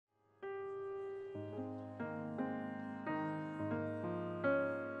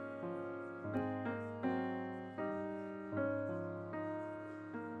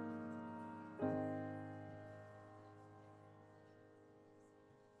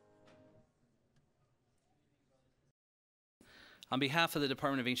On behalf of the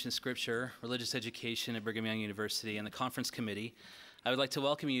Department of Ancient Scripture, Religious Education at Brigham Young University, and the Conference Committee, I would like to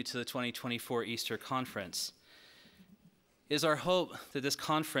welcome you to the 2024 Easter Conference. It is our hope that this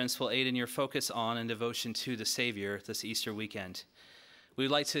conference will aid in your focus on and devotion to the Savior this Easter weekend. We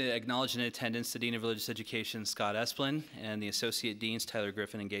would like to acknowledge in attendance the Dean of Religious Education, Scott Esplin, and the Associate Deans, Tyler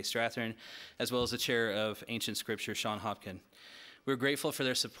Griffin and Gay Strathern, as well as the Chair of Ancient Scripture, Sean Hopkin. We're grateful for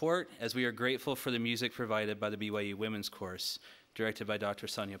their support, as we are grateful for the music provided by the BYU Women's Course, directed by Dr.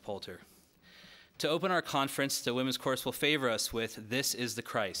 Sonia Poulter. To open our conference, the Women's Course will favor us with "This is the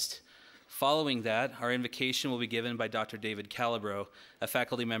Christ." Following that, our invocation will be given by Dr. David Calabro, a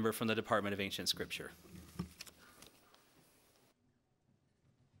faculty member from the Department of Ancient Scripture.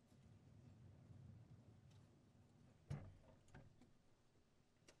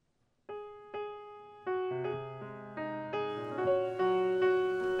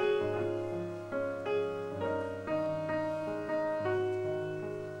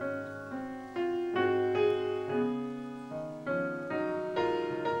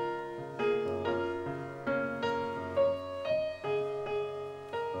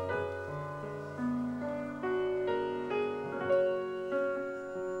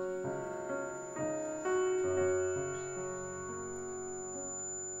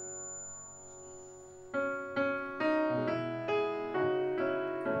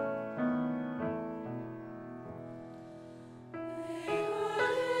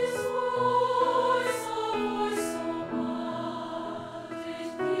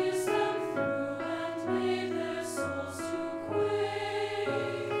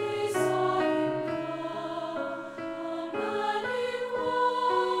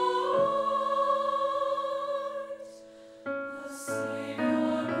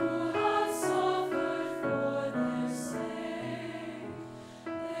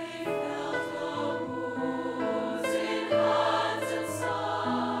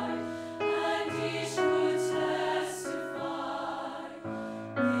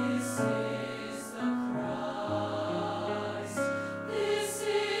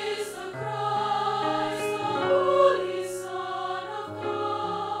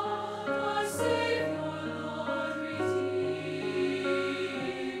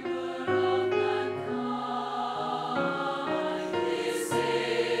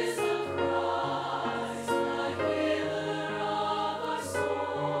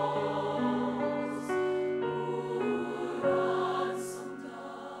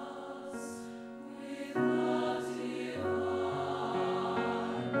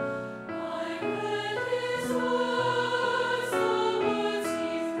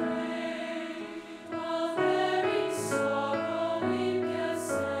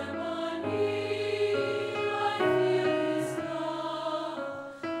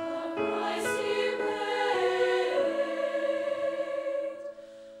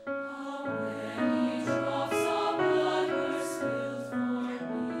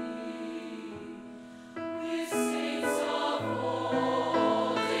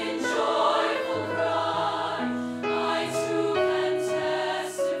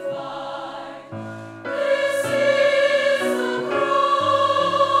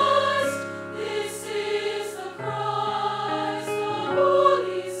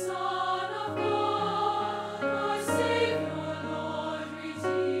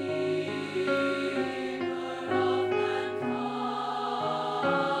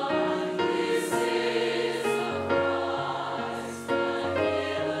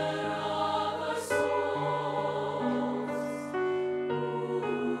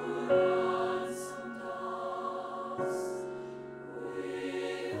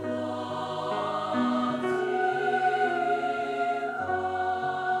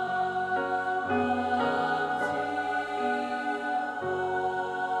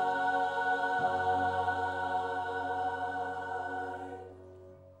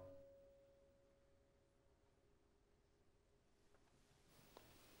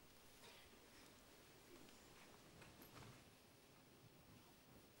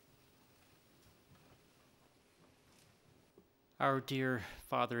 Our dear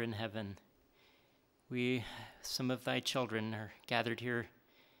Father in heaven, we, some of thy children, are gathered here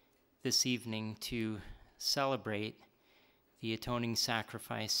this evening to celebrate the atoning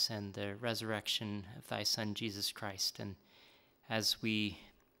sacrifice and the resurrection of thy Son, Jesus Christ. And as we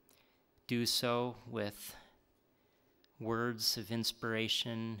do so with words of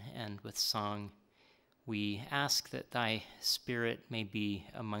inspiration and with song, we ask that thy Spirit may be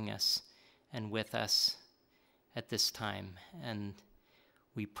among us and with us at this time, and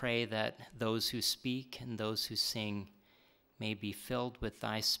we pray that those who speak and those who sing may be filled with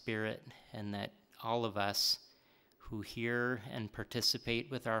thy Spirit, and that all of us who hear and participate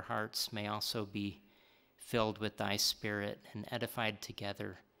with our hearts may also be filled with thy Spirit and edified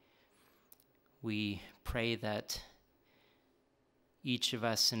together. We pray that each of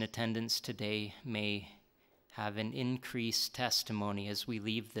us in attendance today may have an increased testimony as we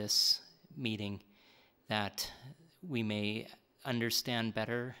leave this meeting, that we may understand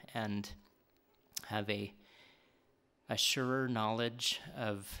better and have a surer knowledge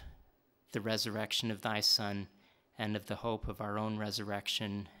of the resurrection of thy Son and of the hope of our own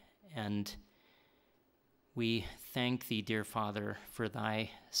resurrection. And we thank thee, dear Father, for thy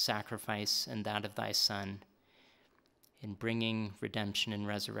sacrifice and that of thy Son in bringing redemption and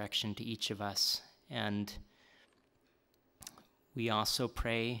resurrection to each of us. And we also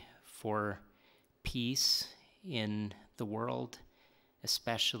pray for peace in the world,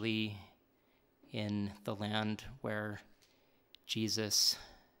 especially in the land where Jesus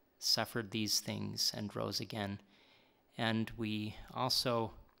suffered these things and rose again. And we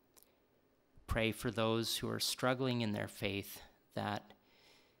also pray for those who are struggling in their faith, that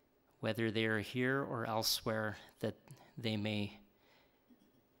whether they are here or elsewhere, that they may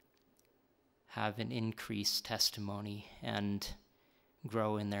have an increased testimony and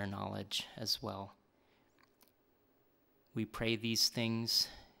grow in their knowledge as well. We pray these things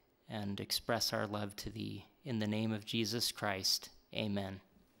and express our love to thee. In the name of Jesus Christ, amen.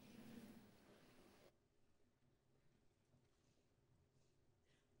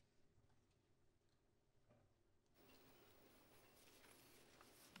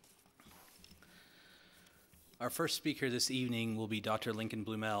 Our first speaker this evening will be Dr. Lincoln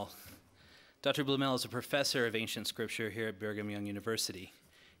Blumell. Dr. Blumell is a professor of ancient scripture here at Brigham Young University.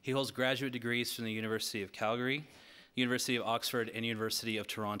 He holds graduate degrees from the University of Calgary, University of Oxford, and University of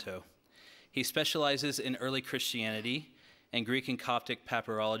Toronto. He specializes in early Christianity and Greek and Coptic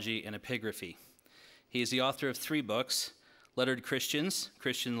papyrology and epigraphy. He is the author of 3 books: Lettered Christians,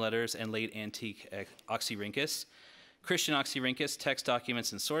 Christian Letters and Late Antique Oxyrhynchus, Christian Oxyrhynchus, Text,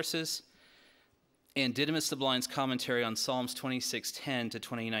 Documents, and Sources, and Didymus the Blind's commentary on Psalms 26:10 to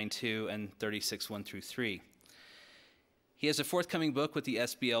 29:2 and 36:1 through 3. He has a forthcoming book with the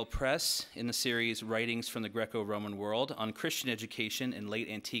SBL Press in the series Writings from the Greco-Roman World on Christian Education in Late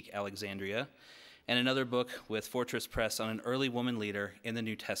Antique Alexandria, and another book with Fortress Press on an early woman leader in the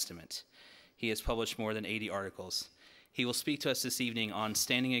New Testament. He has published more than 80 articles. He will speak to us this evening on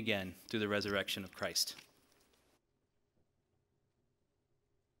standing again through the resurrection of Christ.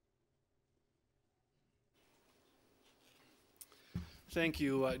 Thank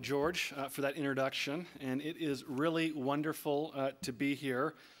you, George, for that introduction, and it is really wonderful to be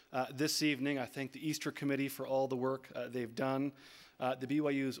here this evening. I thank the Easter Committee for all the work they've done. The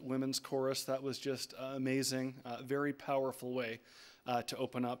BYU's Women's Chorus, that was just amazing, very powerful way to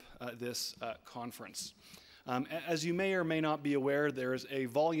open up this conference. As you may or may not be aware, there's a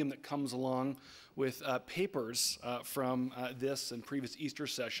volume that comes along with papers from this and previous Easter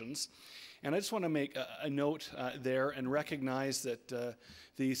sessions. And I just want to make a note there and recognize that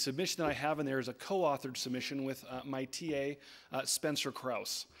the submission that I have in there is a co-authored submission with my TA, Spencer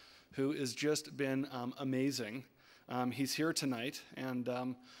Krause, who has just been amazing. He's here tonight, and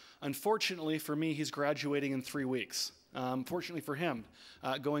unfortunately for me, he's graduating in 3 weeks. Fortunately for him,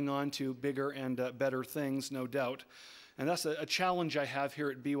 going on to bigger and better things, no doubt. And that's a challenge I have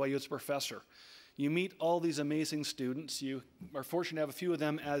here at BYU as a professor. You meet all these amazing students. You are fortunate to have a few of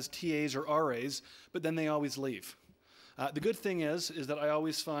them as TAs or RAs, but then they always leave. The good thing is that I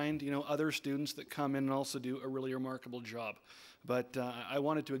always find, other students that come in and also do a really remarkable job. But I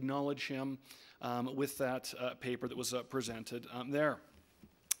wanted to acknowledge him with that paper that was presented there.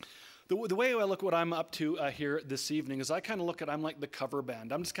 The way I look at what I'm up to here this evening is I kind of look at, I'm like the cover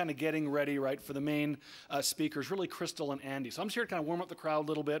band. I'm just kind of getting ready, right, for the main speakers, really Krystal and Andy. So I'm just here to kind of warm up the crowd a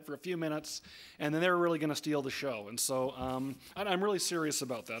little bit for a few minutes, and then they're really going to steal the show. And so I'm really serious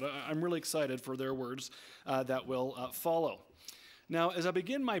about that. I'm really excited for their words that will follow. Now, as I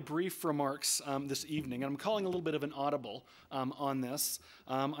begin my brief remarks this evening, and I'm calling a little bit of an audible on this,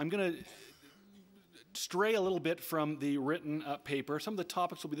 I'm going to stray a little bit from the written paper. Some of the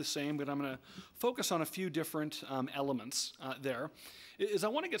topics will be the same, but I'm going to focus on a few different elements there. I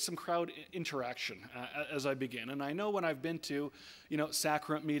want to get some crowd interaction as I begin. And I know when I've been to,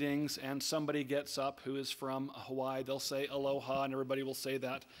 sacrament meetings and somebody gets up who is from Hawaii, they'll say aloha, and everybody will say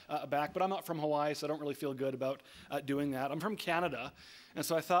that back. But I'm not from Hawaii, so I don't really feel good about doing that. I'm from Canada. And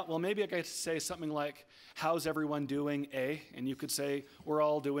so I thought, well, maybe I could say something like, how's everyone doing, A? And you could say, we're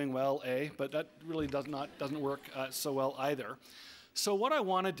all doing well, A. But that really doesn't work so well either. So what I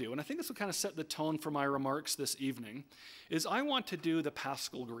want to do, and I think this will kind of set the tone for my remarks this evening, is I want to do the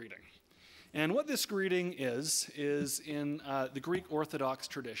Paschal greeting. And what this greeting is in the Greek Orthodox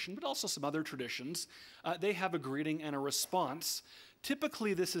tradition, but also some other traditions, they have a greeting and a response.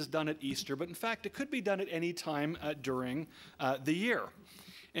 Typically, this is done at Easter, but in fact, it could be done at any time during the year.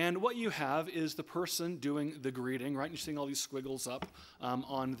 And what you have is the person doing the greeting, right? You're seeing all these squiggles up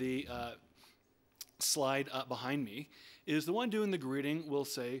on the slide behind me, is the one doing the greeting will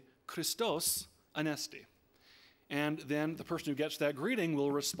say, Christos Anesti. And then the person who gets that greeting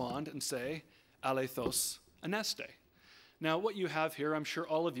will respond and say, Alethos Aneste. Now, what you have here, I'm sure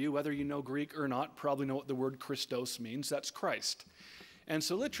all of you, whether you know Greek or not, probably know what the word Christos means. That's Christ. And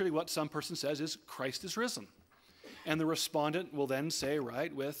so literally what some person says is, Christ is risen. And the respondent will then say,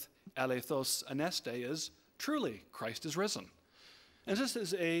 right, with Alethos Aneste is, truly, Christ is risen. And this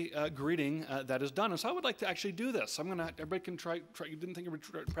is a greeting that is done. And so I would like to actually do this. Everybody can try, you didn't think you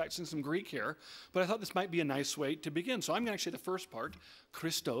were practicing some Greek here, but I thought this might be a nice way to begin. So I'm going to say the first part,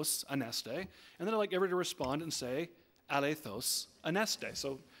 Christos Aneste, and then I'd like everybody to respond and say, Alethos Aneste.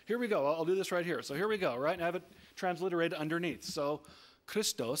 So here we go. I'll do this right here. So here we go, right? And I have it transliterated underneath. So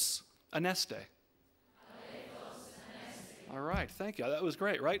Christos Aneste. All right, thank you. That was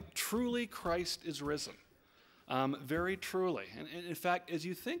great, right? Truly, Christ is risen. Very truly. And in fact, as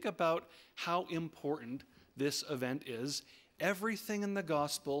you think about how important this event is, everything in the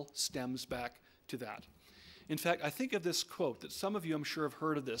gospel stems back to that. In fact, I think of this quote that some of you, I'm sure, have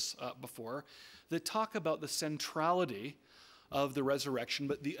heard of this before, that talk about the centrality of the resurrection,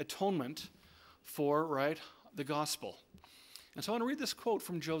 but the atonement for, right, the gospel. And so I want to read this quote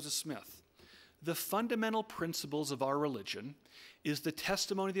from Joseph Smith. The fundamental principles of our religion is the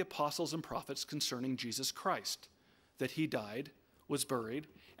testimony of the apostles and prophets concerning Jesus Christ, that he died, was buried,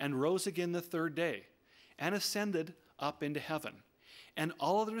 and rose again the third day, and ascended up into heaven. And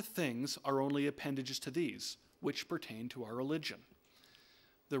all other things are only appendages to these, which pertain to our religion.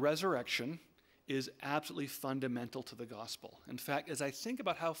 The resurrection is absolutely fundamental to the gospel. In fact, as I think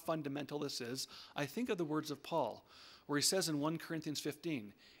about how fundamental this is, I think of the words of Paul, where he says in 1 Corinthians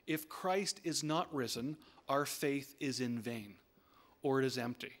 15, if Christ is not risen, our faith is in vain, or it is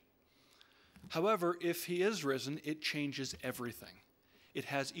empty. However, if he is risen, it changes everything. It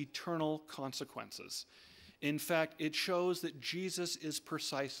has eternal consequences. In fact, it shows that Jesus is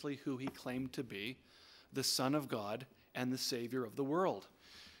precisely who he claimed to be, the Son of God and the Savior of the world.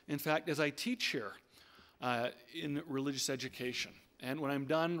 In fact, as I teach here in religious education, and when I'm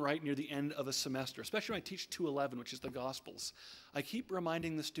done right near the end of a semester, especially when I teach 211, which is the Gospels, I keep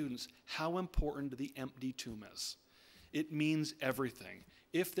reminding the students how important the empty tomb is. It means everything.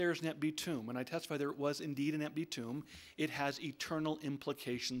 If there's an empty tomb, and I testify there was indeed an empty tomb, it has eternal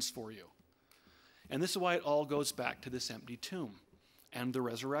implications for you. And this is why it all goes back to this empty tomb and the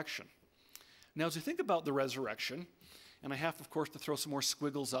resurrection. Now, as we think about the resurrection, and I have, of course, to throw some more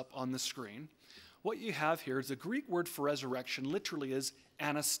squiggles up on the screen, what you have here is the Greek word for resurrection literally is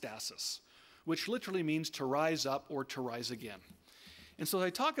anastasis, which literally means to rise up or to rise again. And so as I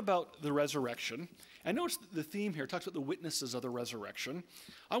talk about the resurrection, I notice the theme here talks about the witnesses of the resurrection.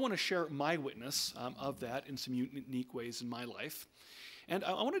 I want to share my witness of that in some unique ways in my life. And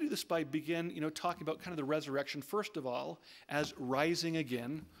I want to do this by talking about kind of the resurrection, first of all, as rising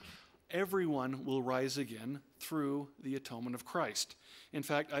again. Everyone will rise again through the atonement of Christ. In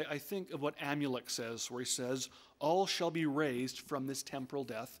fact, I think of what Amulek says, where he says, all shall be raised from this temporal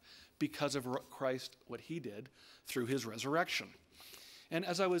death because of Christ, what he did through his resurrection. And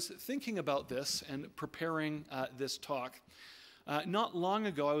as I was thinking about this and preparing this talk, not long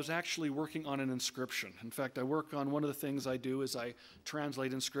ago I was actually working on an inscription. In fact, I work on one of the things I do is I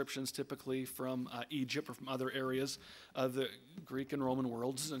translate inscriptions typically from Egypt or from other areas of the Greek and Roman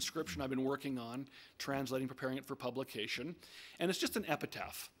world. This is an inscription I've been working on, translating, preparing it for publication. And it's just an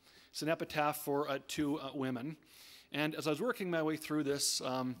epitaph. It's an epitaph for two women. And as I was working my way through this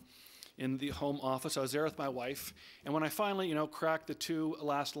in the home office, I was there with my wife. And when I finally, cracked the two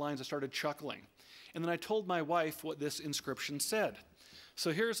last lines, I started chuckling. And then I told my wife what this inscription said.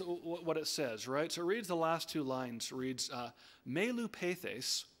 So here's what it says, right? So it reads the last two lines. It reads, Melu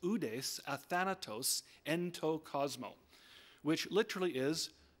pethes oudes athanatos ento cosmo, which literally is,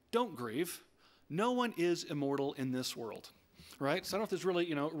 don't grieve. No one is immortal in this world, right? So I don't know if this is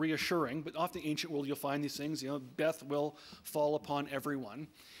really, reassuring, but off the ancient world you'll find these things, death will fall upon everyone.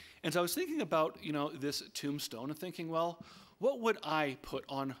 And so I was thinking about, this tombstone and thinking, well, what would I put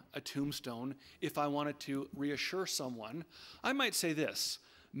on a tombstone if I wanted to reassure someone? I might say this,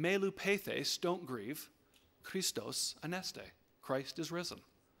 Melu pethes, don't grieve, Christos aneste, Christ is risen,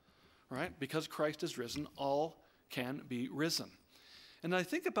 right? Because Christ is risen, all can be risen. And I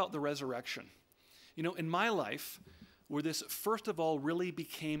think about the resurrection. In my life, where this, first of all, really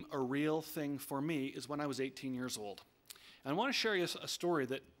became a real thing for me is when I was 18 years old. And I want to share you a story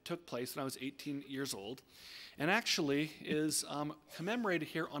that took place when I was 18 years old, and actually is commemorated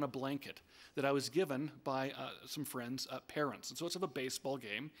here on a blanket that I was given by some friends' parents. And so it's of a baseball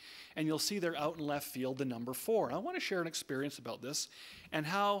game, and you'll see there out in left field the number 4. And I want to share an experience about this and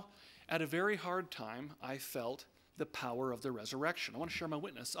how, at a very hard time, I felt the power of the resurrection. I want to share my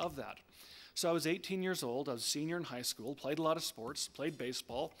witness of that. So I was 18 years old, I was a senior in high school, played a lot of sports, played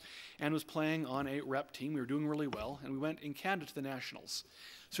baseball, and was playing on a rep team. We were doing really well, and we went in Canada to the Nationals.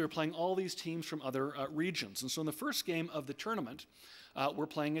 So we were playing all these teams from other regions. And so in the first game of the tournament, we're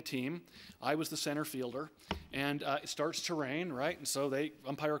playing a team. I was the center fielder, and it starts to rain, right? And so the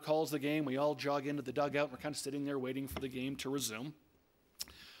umpire calls the game. We all jog into the dugout, and we're kind of sitting there waiting for the game to resume.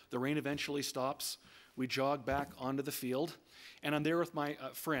 The rain eventually stops. We jog back onto the field, and I'm there with my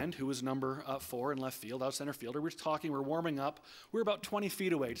friend, who was number 4 in left field. I was center fielder. We're just talking. We're warming up. We're about 20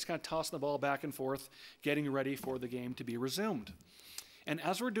 feet away, just kind of tossing the ball back and forth, getting ready for the game to be resumed. And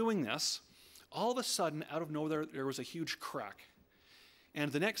as we're doing this, all of a sudden, out of nowhere, there was a huge crack.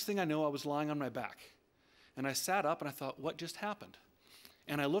 And the next thing I know, I was lying on my back. And I sat up, and I thought, what just happened?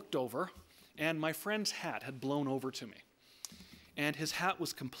 And I looked over, and my friend's hat had blown over to me. And his hat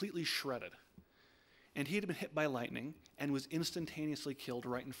was completely shredded. And he had been hit by lightning and was instantaneously killed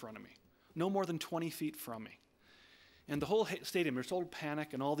right in front of me, no more than 20 feet from me. And the whole stadium, there's total panic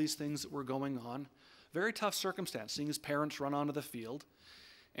and all these things that were going on. Very tough circumstance, seeing his parents run onto the field,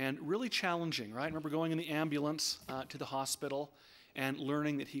 and really challenging, right? I remember going in the ambulance to the hospital and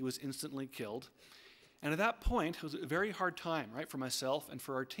learning that he was instantly killed. And at that point, it was a very hard time, right, for myself and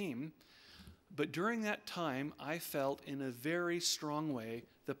for our team. But during that time, I felt in a very strong way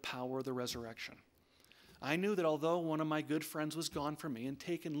the power of the resurrection. I knew that although one of my good friends was gone from me and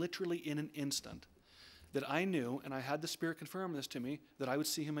taken literally in an instant, that I knew, and I had the Spirit confirm this to me, that I would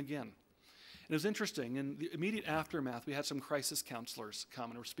see him again. And it was interesting. In the immediate aftermath, we had some crisis counselors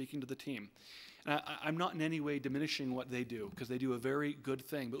come and were speaking to the team. And I'm not in any way diminishing what they do, because they do a very good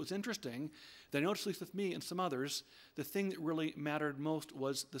thing. But it was interesting that I noticed, at least with me and some others, the thing that really mattered most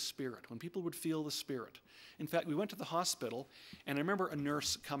was the Spirit, when people would feel the Spirit. In fact, we went to the hospital, and I remember a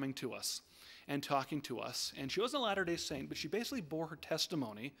nurse coming to us and talking to us. And she wasn't a Latter-day Saint, but she basically bore her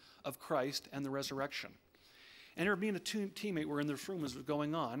testimony of Christ and the resurrection. And her being a teammate were in this room as it was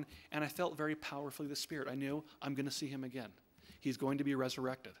going on, and I felt very powerfully the Spirit. I knew I'm going to see him again. He's going to be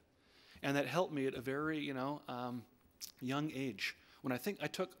resurrected. And that helped me at a very, young age, when I think I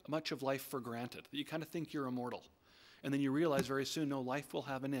took much of life for granted, that you kind of think you're immortal. And then you realize very soon, no, life will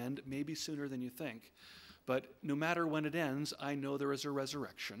have an end, maybe sooner than you think. But no matter when it ends, I know there is a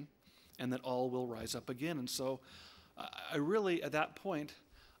resurrection, and that all will rise up again. And so I really, at that point,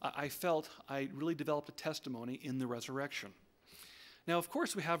 I felt I really developed a testimony in the resurrection. Now, of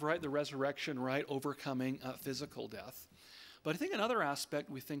course, we have, right, the resurrection, right, overcoming physical death. But I think another aspect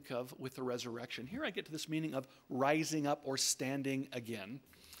we think of with the resurrection, here I get to this meaning of rising up or standing again.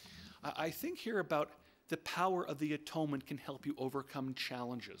 I think here about the power of the atonement can help you overcome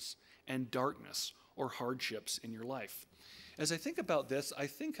challenges and darkness or hardships in your life. As I think about this, I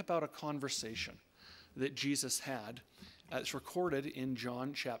think about a conversation that Jesus had. It's recorded in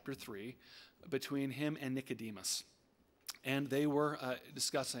John chapter 3 between him and Nicodemus. And they were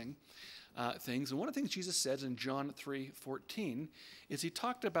discussing things. And one of the things Jesus says in John 3:14 is he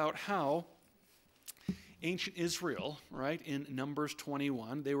talked about how ancient Israel, right, in Numbers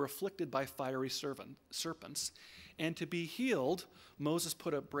 21, they were afflicted by fiery serpents. And to be healed, Moses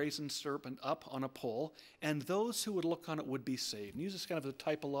put a brazen serpent up on a pole, and those who would look on it would be saved. And uses kind of a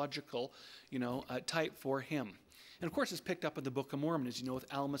typological, type for him. And of course, it's picked up in the Book of Mormon, as you know,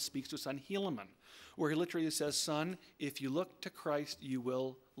 with Alma speaks to his son Helaman, where he literally says, son, if you look to Christ, you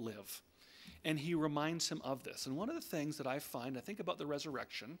will live. And he reminds him of this. And one of the things that I think about the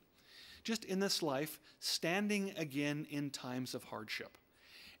resurrection, just in this life, standing again in times of hardship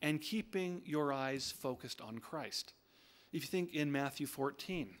and keeping your eyes focused on Christ. If you think in Matthew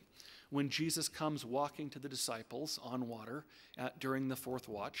 14, when Jesus comes walking to the disciples on water during the fourth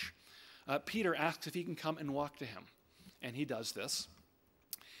watch, Peter asks if he can come and walk to him, and he does this.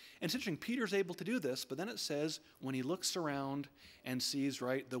 And it's interesting, Peter's able to do this, but then it says when he looks around and sees,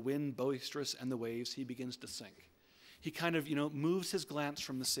 right, the wind boisterous and the waves, he begins to sink. He kind of, moves his glance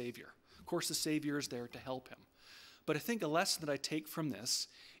from the Savior. Of course, the Savior is there to help him. But I think a lesson that I take from this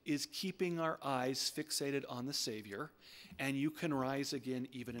is keeping our eyes fixated on the Savior, and you can rise again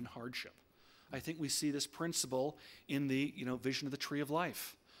even in hardship. I think we see this principle in the, vision of the tree of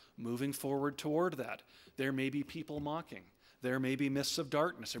life. Moving forward toward that. There may be people mocking. There may be mists of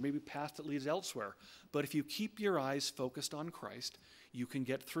darkness. There may be paths that leads elsewhere. But if you keep your eyes focused on Christ, you can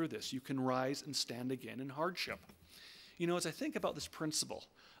get through this. You can rise and stand again in hardship. You know, as I think about this principle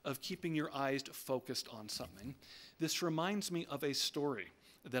of keeping your eyes focused on something, this reminds me of a story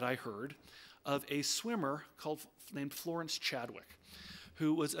that I heard of a swimmer named Florence Chadwick,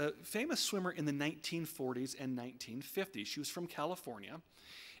 who was a famous swimmer in the 1940s and 1950s. She was from California.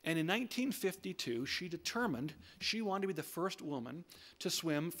 And in 1952, she determined she wanted to be the first woman to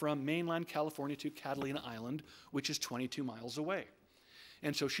swim from mainland California to Catalina Island, which is 22 miles away.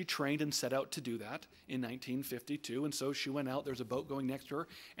 And so she trained and set out to do that in 1952. And so she went out, there's a boat going next to her,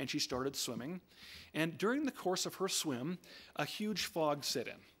 and she started swimming. And during the course of her swim, a huge fog set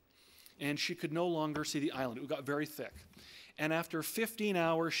in. And she could no longer see the island. It got very thick. And after 15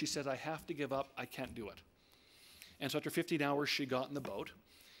 hours, she said, I have to give up. I can't do it. And so after 15 hours, she got in the boat.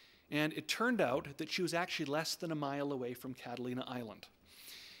 And it turned out that she was actually less than a mile away from Catalina Island.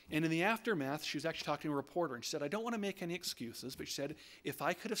 And in the aftermath, she was actually talking to a reporter, and she said, I don't want to make any excuses, but she said, if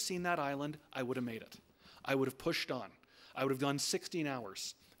I could have seen that island, I would have made it. I would have pushed on. I would have done 16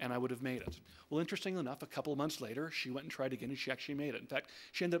 hours, and I would have made it. Well, interestingly enough, a couple of months later, she went and tried again, and she actually made it. In fact,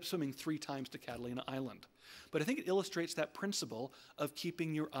 she ended up swimming 3 times to Catalina Island. But I think it illustrates that principle of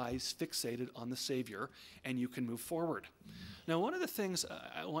keeping your eyes fixated on the Savior, and you can move forward. Now, one of the things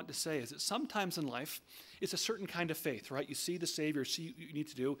I want to say is that sometimes in life, it's a certain kind of faith, right? You see the Savior, see what you need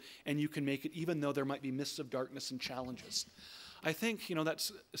to do, and you can make it even though there might be mists of darkness and challenges. I think,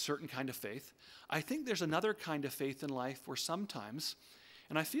 that's a certain kind of faith. I think there's another kind of faith in life where sometimes,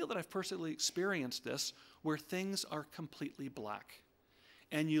 and I feel that I've personally experienced this, where things are completely black.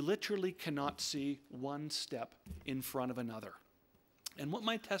 And you literally cannot see one step in front of another. And what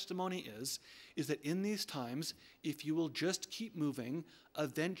my testimony is that in these times, if you will just keep moving,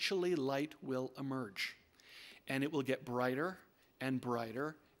 eventually light will emerge. And it will get brighter and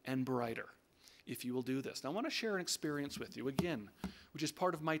brighter and brighter if you will do this. Now, I want to share an experience with you again, which is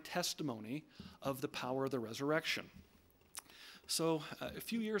part of my testimony of the power of the resurrection. So a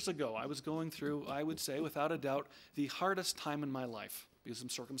few years ago, I was going through, I would say, without a doubt, the hardest time in my life because of some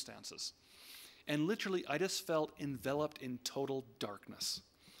circumstances. And literally, I just felt enveloped in total darkness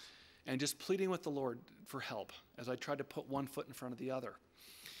and just pleading with the Lord for help as I tried to put one foot in front of the other.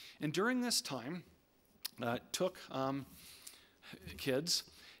 And during this time, took kids,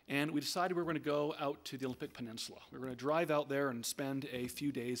 and we decided we were going to go out to the Olympic Peninsula. We were going to drive out there and spend a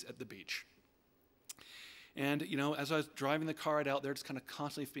few days at the beach. And, as I was driving the car out there, just kind of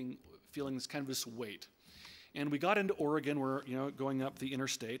constantly feeling this kind of this weight. And we got into Oregon, we're going up the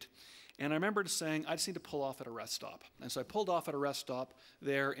interstate, and I remember just saying, I just need to pull off at a rest stop. And so I pulled off at a rest stop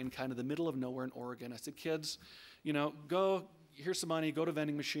there in kind of the middle of nowhere in Oregon. I said, kids, go, here's some money, go to a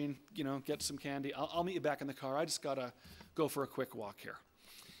vending machine, get some candy. I'll meet you back in the car. I just got to go for a quick walk here.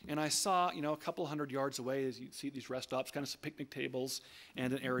 And I saw, a couple hundred yards away, as you see these rest stops, kind of some picnic tables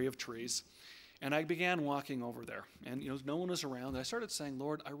and an area of trees. And I began walking over there, and no one was around. And I started saying,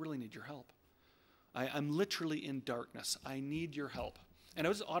 Lord, I really need your help. I'm literally in darkness. I need your help. And I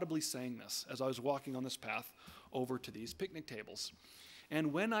was audibly saying this as I was walking on this path over to these picnic tables.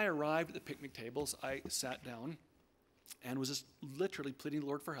 And when I arrived at the picnic tables, I sat down and was just literally pleading the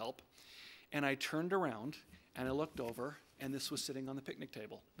Lord for help. And I turned around and I looked over, and this was sitting on the picnic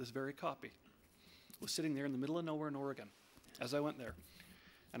table. This very copy was sitting there in the middle of nowhere in Oregon as I went there.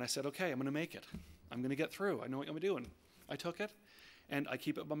 And I said, okay, I'm going to make it. I'm going to get through. I know what I'm doing. I took it, and I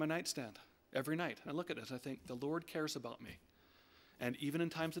keep it by my nightstand every night. And I look at it, and I think, the Lord cares about me. And even in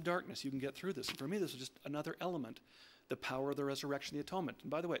times of darkness, you can get through this. And for me, this is just another element, the power of the resurrection, the atonement.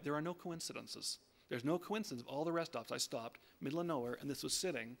 And by the way, there are no coincidences. There's no coincidence of all the rest stops. I stopped, middle of nowhere, and this was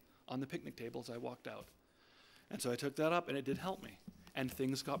sitting on the picnic table as I walked out. And so I took that up, and it did help me. And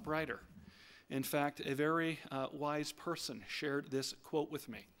things got brighter. In fact, a very wise person shared this quote with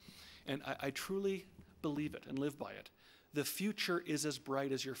me. And I truly believe it and live by it. The future is as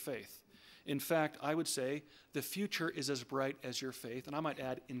bright as your faith. In fact, I would say the future is as bright as your faith, and I might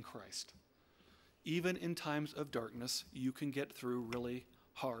add, in Christ. Even in times of darkness, you can get through really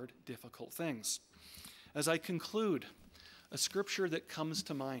hard, difficult things. As I conclude, a scripture that comes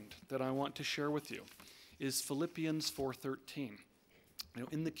to mind that I want to share with you is Philippians 4:13.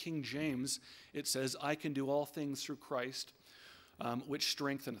 In the King James, it says, I can do all things through Christ, which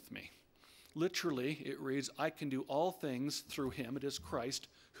strengtheneth me. Literally, it reads, I can do all things through him, it is Christ,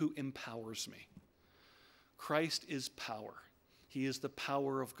 who empowers me. Christ is power. He is the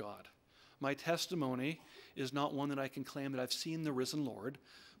power of God. My testimony is not one that I can claim that I've seen the risen Lord,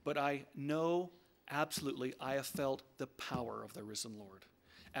 but I know absolutely I have felt the power of the risen Lord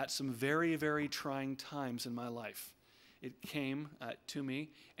at some very, very trying times in my life. It came to me,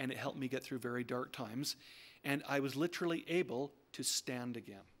 and it helped me get through very dark times. And I was literally able to stand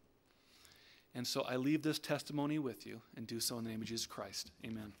again. And so I leave this testimony with you and do so in the name of Jesus Christ.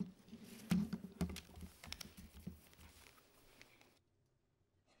 Amen.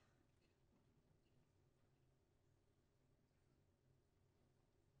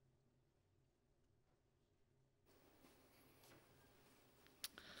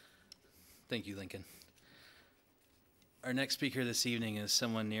 Thank you, Lincoln. Our next speaker this evening is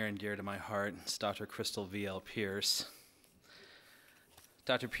someone near and dear to my heart. It's Dr. Krystal Pierce.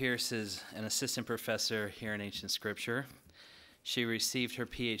 Dr. Pierce is an assistant professor here in Ancient Scripture. She received her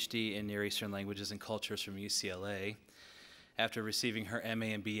PhD in Near Eastern Languages and Cultures from UCLA after receiving her MA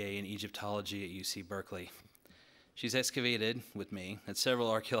and BA in Egyptology at UC Berkeley. She's excavated with me at several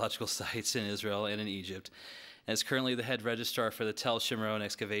archaeological sites in Israel and in Egypt, and is currently the head registrar for the Tel Shimron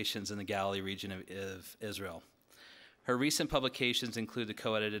excavations in the Galilee region of Israel. Her recent publications include the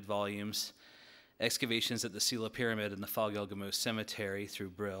co-edited volumes, Excavations at the Sila Pyramid and the Fog El Gamoos Cemetery through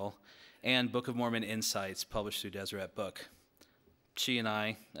Brill, and Book of Mormon Insights published through Deseret Book. She and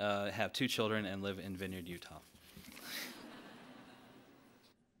I have 2 children and live in Vineyard, Utah.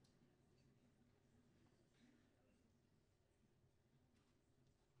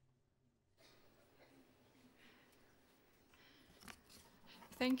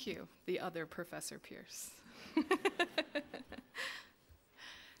 Thank you, the other Professor Pierce.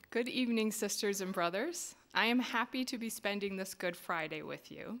 Good evening, sisters and brothers. I am happy to be spending this Good Friday with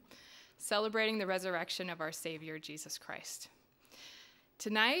you, celebrating the resurrection of our Savior, Jesus Christ.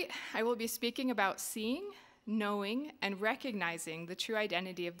 Tonight, I will be speaking about seeing, knowing, and recognizing the true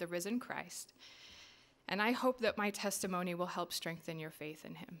identity of the risen Christ, and I hope that my testimony will help strengthen your faith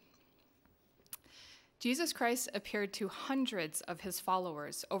in him. Jesus Christ appeared to hundreds of his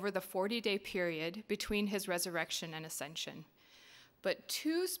followers over the 40-day period between his resurrection and ascension. But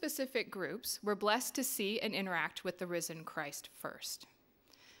 2 specific groups were blessed to see and interact with the risen Christ first.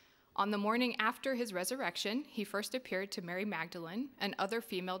 On the morning after his resurrection, he first appeared to Mary Magdalene and other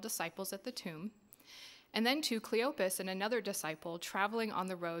female disciples at the tomb, and then to Cleopas and another disciple traveling on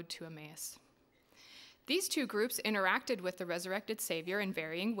the road to Emmaus. These 2 groups interacted with the resurrected Savior in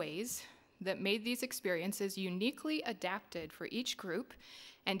varying ways that made these experiences uniquely adapted for each group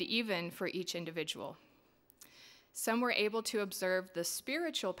and even for each individual. Some were able to observe the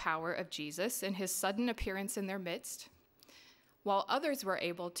spiritual power of Jesus in his sudden appearance in their midst, while others were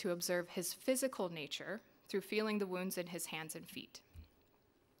able to observe his physical nature through feeling the wounds in his hands and feet.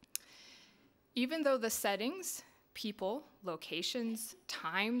 Even though the settings, people, locations,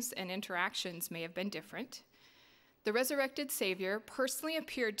 times, and interactions may have been different, the resurrected Savior personally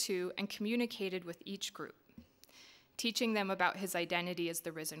appeared to and communicated with each group, teaching them about his identity as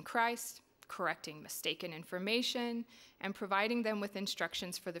the risen Christ, correcting mistaken information, and providing them with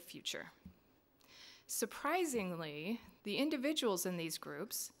instructions for the future. Surprisingly, the individuals in these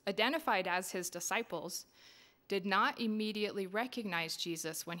groups, identified as his disciples, did not immediately recognize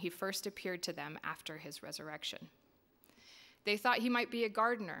Jesus when he first appeared to them after his resurrection. They thought he might be a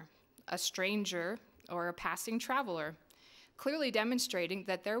gardener, a stranger, or a passing traveler, clearly demonstrating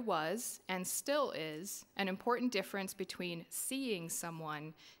that there was, and still is, an important difference between seeing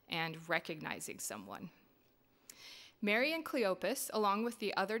someone and recognizing someone. Mary and Cleopas, along with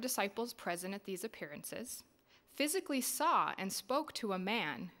the other disciples present at these appearances, physically saw and spoke to a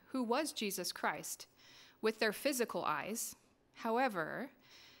man who was Jesus Christ with their physical eyes. However,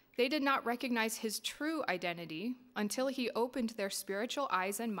 they did not recognize his true identity until he opened their spiritual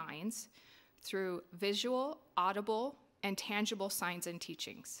eyes and minds through visual, audible, and tangible signs and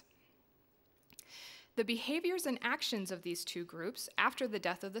teachings. The behaviors and actions of these 2 groups after the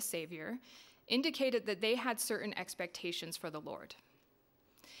death of the Savior indicated that they had certain expectations for the Lord.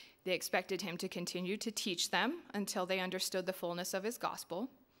 They expected him to continue to teach them until they understood the fullness of his gospel.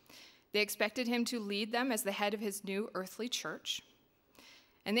 They expected him to lead them as the head of his new earthly church.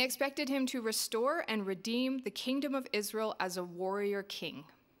 And they expected him to restore and redeem the kingdom of Israel as a warrior king.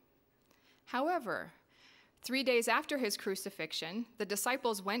 However, 3 days after his crucifixion, the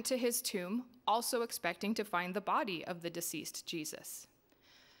disciples went to his tomb, also expecting to find the body of the deceased Jesus.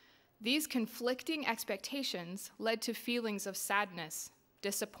 These conflicting expectations led to feelings of sadness,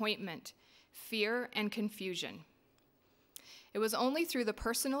 disappointment, fear, and confusion. It was only through the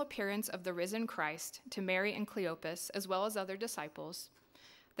personal appearance of the risen Christ to Mary and Cleopas, as well as other disciples,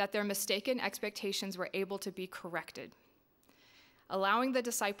 that their mistaken expectations were able to be corrected, allowing the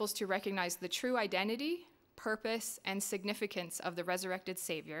disciples to recognize the true identity, purpose, and significance of the resurrected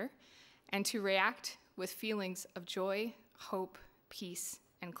Savior, and to react with feelings of joy, hope, peace,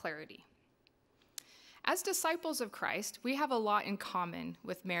 and clarity. As disciples of Christ, we have a lot in common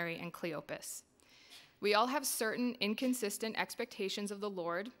with Mary and Cleopas. We all have certain inconsistent expectations of the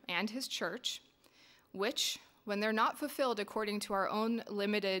Lord and his church, which, when they're not fulfilled according to our own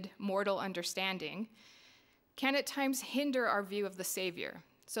limited mortal understanding, can at times hinder our view of the Savior,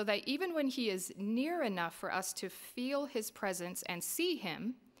 so that even when he is near enough for us to feel his presence and see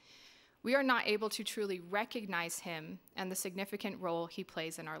him, we are not able to truly recognize him and the significant role he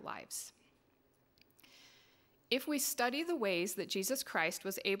plays in our lives. If we study the ways that Jesus Christ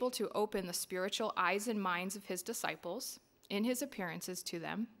was able to open the spiritual eyes and minds of his disciples in his appearances to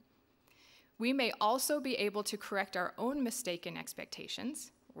them, we may also be able to correct our own mistaken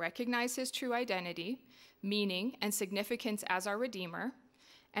expectations, recognize his true identity, meaning, and significance as our Redeemer,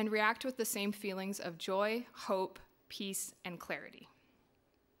 and react with the same feelings of joy, hope, peace, and clarity.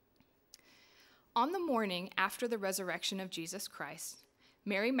 On the morning after the resurrection of Jesus Christ,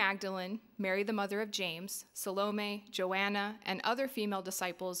 Mary Magdalene, Mary the mother of James, Salome, Joanna, and other female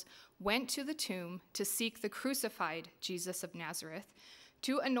disciples went to the tomb to seek the crucified Jesus of Nazareth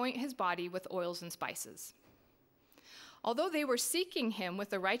to anoint his body with oils and spices. Although they were seeking him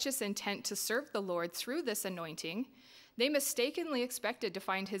with the righteous intent to serve the Lord through this anointing, they mistakenly expected to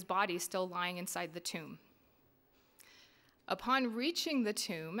find his body still lying inside the tomb. Upon reaching the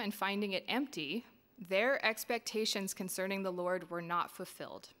tomb and finding it empty, their expectations concerning the Lord were not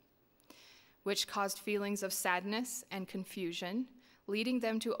fulfilled, which caused feelings of sadness and confusion, leading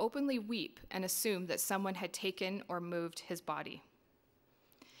them to openly weep and assume that someone had taken or moved his body.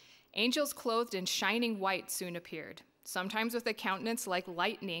 Angels clothed in shining white soon appeared, sometimes with a countenance like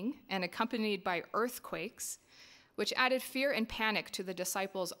lightning and accompanied by earthquakes, which added fear and panic to the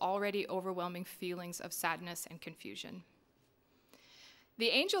disciples' already overwhelming feelings of sadness and confusion. The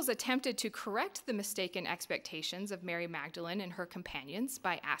angels attempted to correct the mistaken expectations of Mary Magdalene and her companions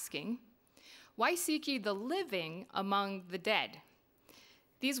by asking, "Why seek ye the living among the dead?"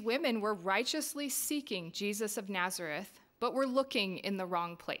 These women were righteously seeking Jesus of Nazareth, but were looking in the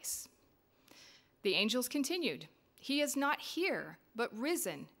wrong place. The angels continued, "He is not here, but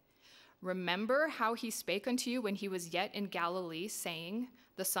risen. Remember how he spake unto you when he was yet in Galilee, saying,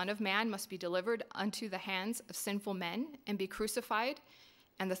 the Son of Man must be delivered unto the hands of sinful men and be crucified,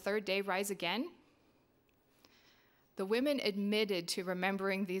 and the third day rise again?" The women admitted to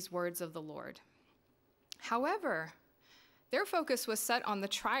remembering these words of the Lord. However, their focus was set on the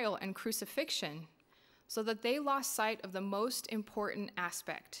trial and crucifixion, so that they lost sight of the most important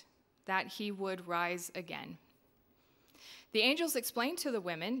aspect, that he would rise again. The angels explained to the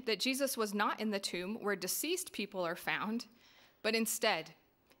women that Jesus was not in the tomb where deceased people are found, but instead,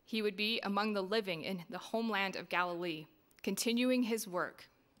 he would be among the living in the homeland of Galilee, continuing his work.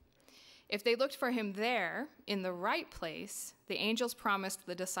 If they looked for him there, in the right place, the angels promised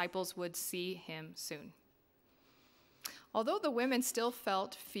the disciples would see him soon. Although the women still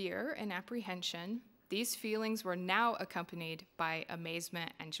felt fear and apprehension, these feelings were now accompanied by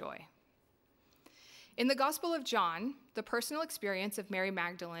amazement and joy. In the Gospel of John, the personal experience of Mary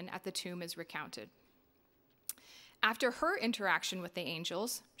Magdalene at the tomb is recounted. After her interaction with the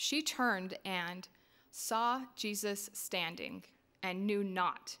angels, she turned and saw Jesus standing and knew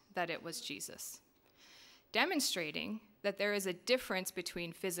not that it was Jesus, demonstrating that there is a difference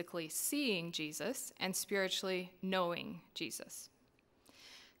between physically seeing Jesus and spiritually knowing Jesus.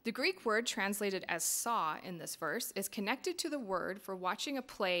 The Greek word translated as saw in this verse is connected to the word for watching a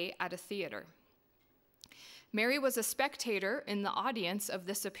play at a theater. Mary was a spectator in the audience of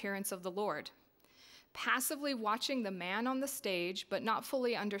this appearance of the Lord, passively watching the man on the stage, but not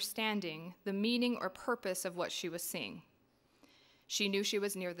fully understanding the meaning or purpose of what she was seeing. She knew she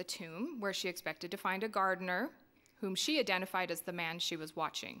was near the tomb, where she expected to find a gardener, whom she identified as the man she was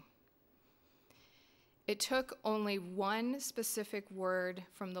watching. It took only one specific word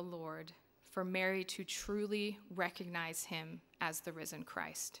from the Lord for Mary to truly recognize him as the risen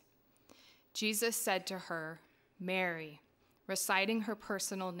Christ. Jesus said to her, "Mary," reciting her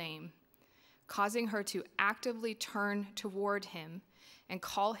personal name, causing her to actively turn toward him and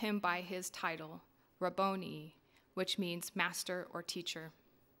call him by his title, Rabboni, which means master or teacher.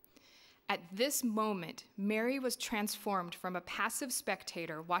 At this moment, Mary was transformed from a passive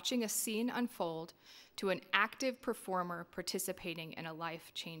spectator watching a scene unfold to an active performer participating in a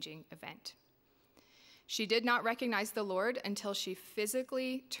life-changing event. She did not recognize the Lord until she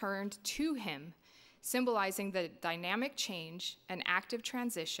physically turned to him, symbolizing the dynamic change and active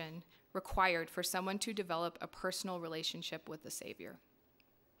transition required for someone to develop a personal relationship with the Savior.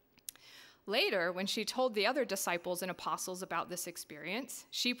 Later, when she told the other disciples and apostles about this experience,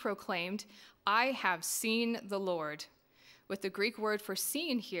 she proclaimed, "I have seen the Lord," with the Greek word for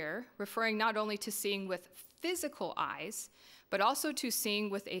seen here referring not only to seeing with physical eyes, but also to seeing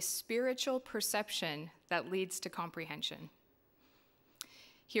with a spiritual perception that leads to comprehension.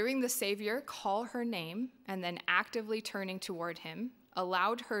 Hearing the Savior call her name and then actively turning toward him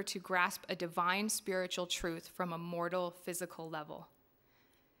allowed her to grasp a divine spiritual truth from a mortal physical level.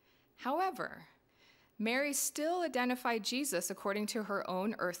 However, Mary still identified Jesus according to her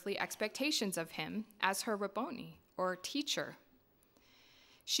own earthly expectations of him as her Rabboni, or teacher.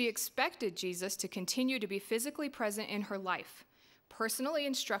 She expected Jesus to continue to be physically present in her life, personally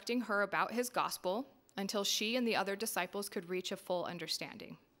instructing her about his gospel until she and the other disciples could reach a full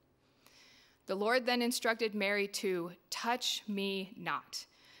understanding. The Lord then instructed Mary to touch me not,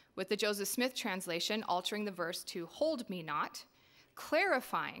 with the Joseph Smith translation altering the verse to hold me not,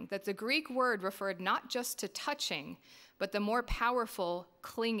 clarifying that the Greek word referred not just to touching, but the more powerful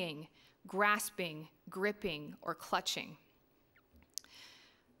clinging, grasping, gripping, or clutching.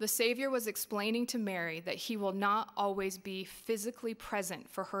 The Savior was explaining to Mary that he will not always be physically present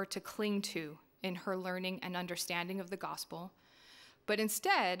for her to cling to in her learning and understanding of the gospel, but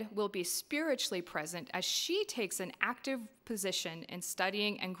instead will be spiritually present as she takes an active position in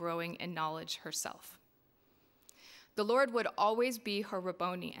studying and growing in knowledge herself. The Lord would always be her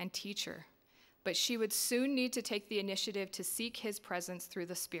Rabboni and teacher, but she would soon need to take the initiative to seek his presence through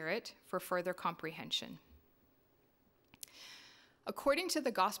the Spirit for further comprehension. According to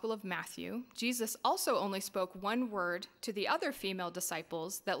the Gospel of Matthew, Jesus also only spoke one word to the other female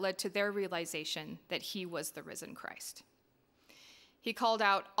disciples that led to their realization that he was the risen Christ. He called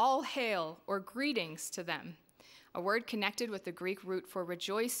out, "All hail," or greetings to them, a word connected with the Greek root for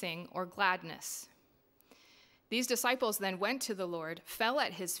rejoicing or gladness. These disciples then went to the Lord, fell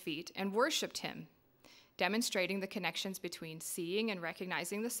at his feet, and worshiped him, demonstrating the connections between seeing and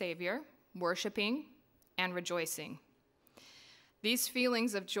recognizing the Savior, worshiping, and rejoicing. These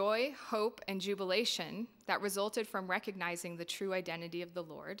feelings of joy, hope, and jubilation that resulted from recognizing the true identity of the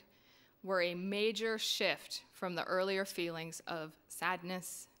Lord were a major shift from the earlier feelings of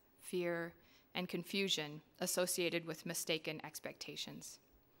sadness, fear, and confusion associated with mistaken expectations.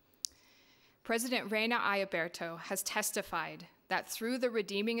 President Reina Ayaberto has testified that through the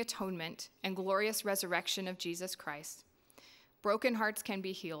redeeming atonement and glorious resurrection of Jesus Christ, broken hearts can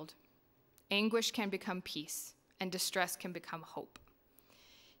be healed, anguish can become peace, and distress can become hope.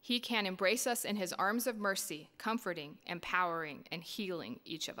 He can embrace us in his arms of mercy, comforting, empowering, and healing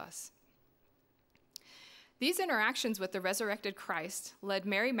each of us. These interactions with the resurrected Christ led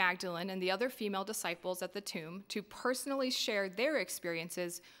Mary Magdalene and the other female disciples at the tomb to personally share their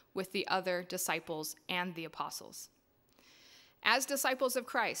experiences with the other disciples and the apostles. As disciples of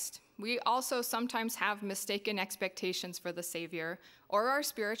Christ, we also sometimes have mistaken expectations for the Savior or our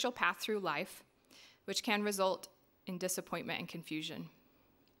spiritual path through life, which can result in disappointment and confusion.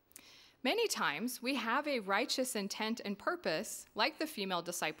 Many times, we have a righteous intent and purpose, like the female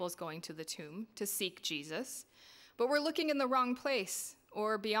disciples going to the tomb to seek Jesus, but we're looking in the wrong place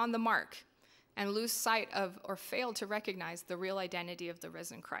or beyond the mark and lose sight of or fail to recognize the real identity of the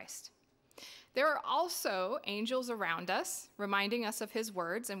risen Christ. There are also angels around us, reminding us of his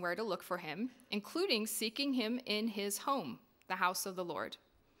words and where to look for him, including seeking him in his home, the house of the Lord.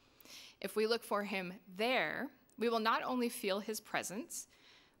 If we look for him there, we will not only feel his presence,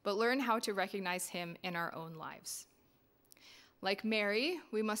 but learn how to recognize him in our own lives. Like Mary,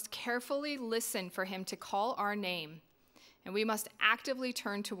 we must carefully listen for him to call our name, and we must actively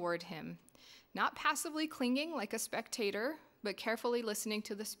turn toward him, not passively clinging like a spectator, but carefully listening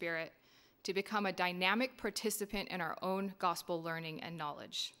to the Spirit to become a dynamic participant in our own gospel learning and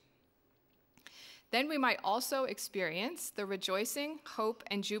knowledge. Then we might also experience the rejoicing, hope,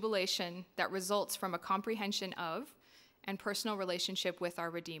 and jubilation that results from a comprehension of and personal relationship with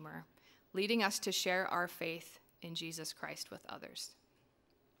our Redeemer, leading us to share our faith in Jesus Christ with others.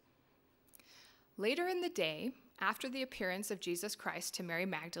 Later in the day, after the appearance of Jesus Christ to Mary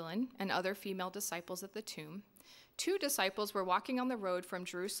Magdalene and other female disciples at the tomb, 2 disciples were walking on the road from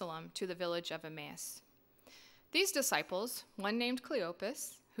Jerusalem to the village of Emmaus. These disciples, one named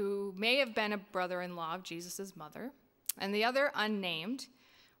Cleopas, who may have been a brother-in-law of Jesus' mother, and the other unnamed,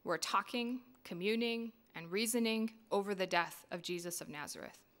 were talking, communing, and reasoning over the death of Jesus of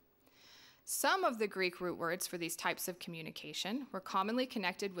Nazareth. Some of the Greek root words for these types of communication were commonly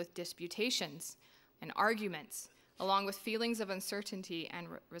connected with disputations and arguments, along with feelings of uncertainty and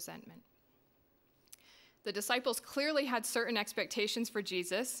resentment. The disciples clearly had certain expectations for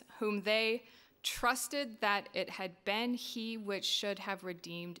Jesus, whom they trusted that it had been he which should have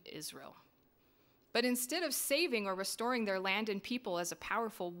redeemed Israel. But instead of saving or restoring their land and people as a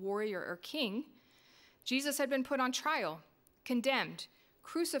powerful warrior or king, Jesus had been put on trial condemned,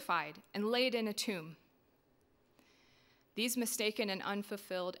 crucified, and laid in a tomb. These mistaken and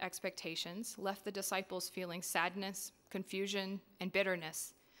unfulfilled expectations left the disciples feeling sadness, confusion, and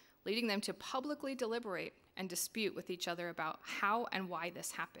bitterness, leading them to publicly deliberate and dispute with each other about how and why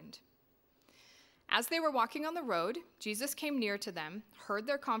this happened. As they were walking on the road, Jesus came near to them, heard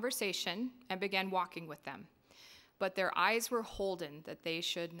their conversation, and began walking with them. But their eyes were holden that they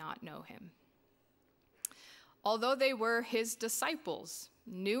should not know him. Although they were his disciples,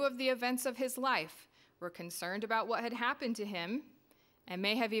 knew of the events of his life, were concerned about what had happened to him, and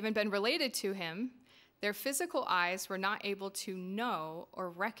may have even been related to him, their physical eyes were not able to know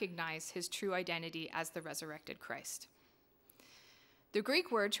or recognize his true identity as the resurrected Christ. The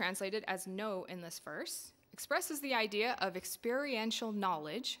Greek word translated as know in this verse expresses the idea of experiential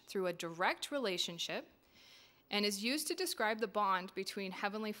knowledge through a direct relationship and is used to describe the bond between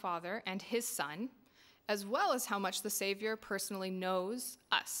Heavenly Father and his Son, as well as how much the Savior personally knows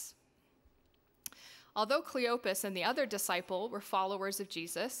us. Although Cleopas and the other disciple were followers of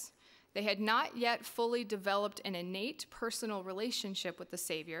Jesus, they had not yet fully developed an innate personal relationship with the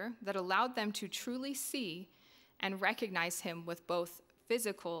Savior that allowed them to truly see and recognize him with both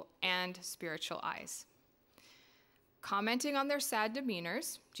physical and spiritual eyes. Commenting on their sad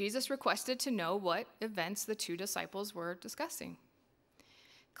demeanors, Jesus requested to know what events the two disciples were discussing.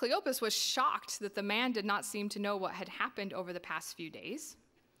 Cleopas was shocked that the man did not seem to know what had happened over the past few days,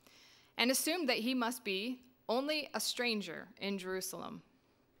 and assumed that he must be only a stranger in Jerusalem.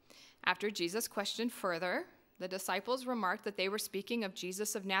 After Jesus questioned further, the disciples remarked that they were speaking of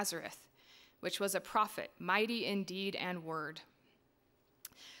Jesus of Nazareth, which was a prophet, mighty in deed and word.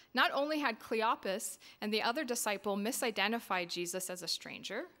 Not only had Cleopas and the other disciple misidentified Jesus as a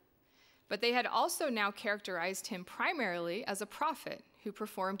stranger, but they had also now characterized him primarily as a prophet who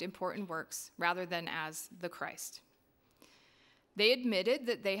performed important works rather than as the Christ. They admitted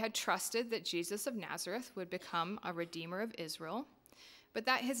that they had trusted that Jesus of Nazareth would become a redeemer of Israel, but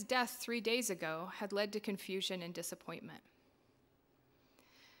that his death 3 days ago had led to confusion and disappointment.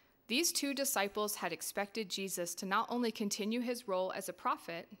 These two disciples had expected Jesus to not only continue his role as a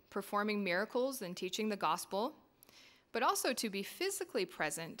prophet, performing miracles and teaching the gospel, but also to be physically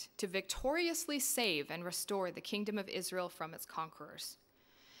present to victoriously save and restore the kingdom of Israel from its conquerors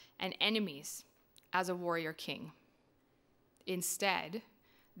and enemies as a warrior king. Instead,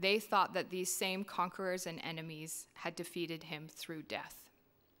 they thought that these same conquerors and enemies had defeated him through death.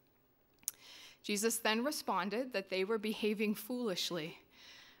 Jesus then responded that they were behaving foolishly,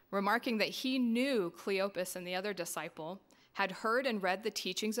 remarking that he knew Cleopas and the other disciple had heard and read the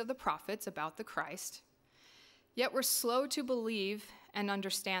teachings of the prophets about the Christ, yet were slow to believe and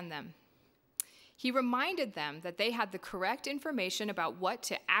understand them. He reminded them that they had the correct information about what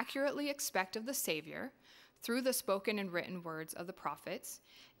to accurately expect of the Savior through the spoken and written words of the prophets,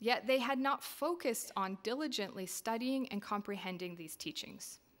 yet they had not focused on diligently studying and comprehending these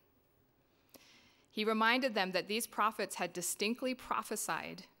teachings. He reminded them that these prophets had distinctly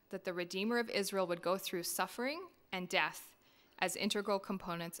prophesied that the Redeemer of Israel would go through suffering and death as integral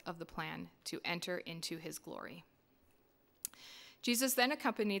components of the plan to enter into his glory. Jesus then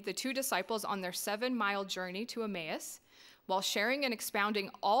accompanied the two disciples on their 7-mile journey to Emmaus, while sharing and expounding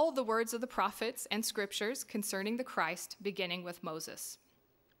all the words of the prophets and scriptures concerning the Christ, beginning with Moses.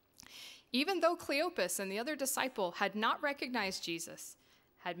 Even though Cleopas and the other disciple had not recognized Jesus,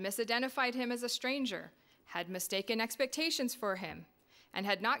 had misidentified him as a stranger, had mistaken expectations for him, and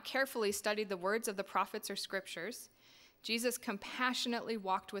had not carefully studied the words of the prophets or scriptures, Jesus compassionately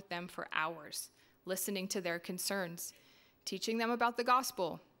walked with them for hours, listening to their concerns, teaching them about the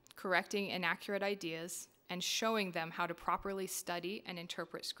gospel, correcting inaccurate ideas, and showing them how to properly study and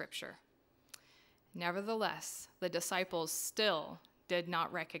interpret Scripture. Nevertheless, the disciples still did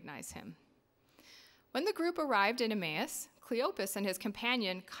not recognize him. When the group arrived in Emmaus, Cleopas and his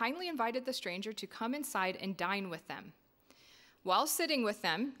companion kindly invited the stranger to come inside and dine with them. While sitting with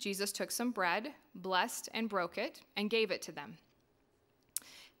them, Jesus took some bread, blessed and broke it, and gave it to them.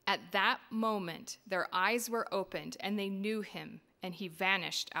 At that moment, their eyes were opened, and they knew him, and he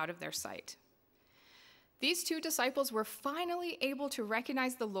vanished out of their sight. These two disciples were finally able to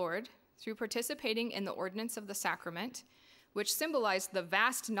recognize the Lord through participating in the ordinance of the sacrament, which symbolized the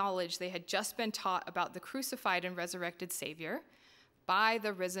vast knowledge they had just been taught about the crucified and resurrected Savior by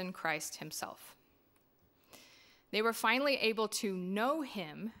the risen Christ himself. They were finally able to know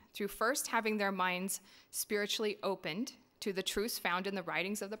him through first having their minds spiritually opened to the truths found in the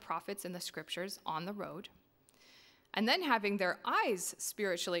writings of the prophets and the scriptures on the road, and then having their eyes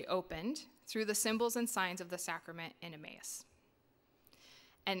spiritually opened through the symbols and signs of the sacrament in Emmaus.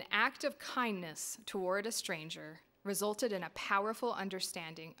 An act of kindness toward a stranger resulted in a powerful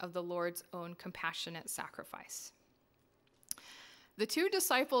understanding of the Lord's own compassionate sacrifice. The two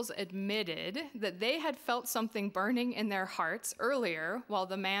disciples admitted that they had felt something burning in their hearts earlier while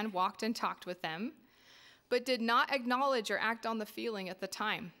the man walked and talked with them, but did not acknowledge or act on the feeling at the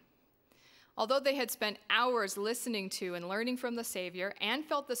time. Although they had spent hours listening to and learning from the Savior and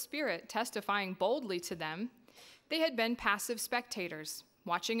felt the Spirit testifying boldly to them, they had been passive spectators,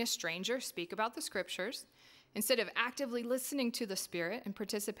 watching a stranger speak about the Scriptures, instead of actively listening to the Spirit and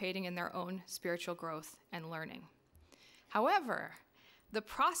participating in their own spiritual growth and learning. However, the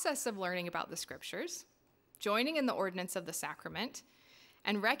process of learning about the Scriptures, joining in the ordinance of the sacrament,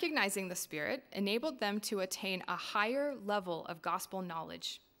 and recognizing the Spirit enabled them to attain a higher level of gospel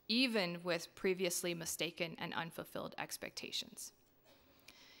knowledge, even with previously mistaken and unfulfilled expectations.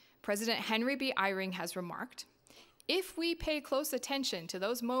 President Henry B. Eyring has remarked, "If we pay close attention to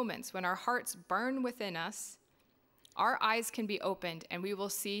those moments when our hearts burn within us, our eyes can be opened and we will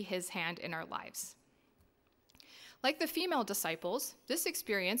see his hand in our lives." Like the female disciples, this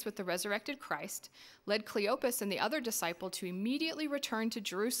experience with the resurrected Christ led Cleopas and the other disciple to immediately return to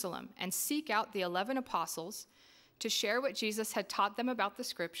Jerusalem and seek out the 11 apostles to share what Jesus had taught them about the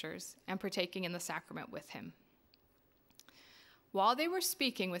Scriptures and partaking in the sacrament with him. While they were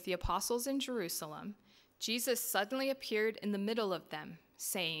speaking with the apostles in Jerusalem, Jesus suddenly appeared in the middle of them,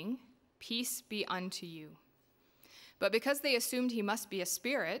 saying, "Peace be unto you." But because they assumed he must be a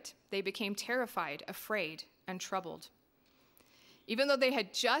spirit, they became terrified, afraid, and troubled. Even though they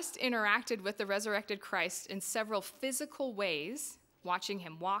had just interacted with the resurrected Christ in several physical ways, watching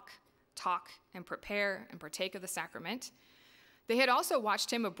him walk, talk, and prepare and partake of the sacrament, they had also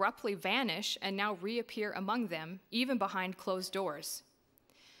watched him abruptly vanish and now reappear among them, even behind closed doors.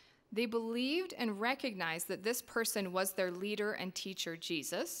 They believed and recognized that this person was their leader and teacher,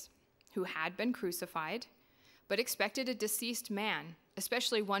 Jesus, who had been crucified, but expected a deceased man,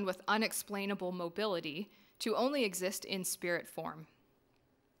 especially one with unexplainable mobility, to only exist in spirit form.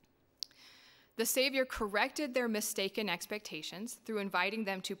 The Savior corrected their mistaken expectations through inviting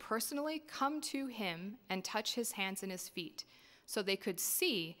them to personally come to him and touch his hands and his feet, so they could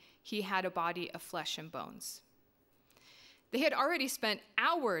see he had a body of flesh and bones. They had already spent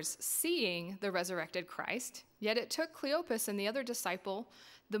hours seeing the resurrected Christ, yet it took Cleopas and the other disciple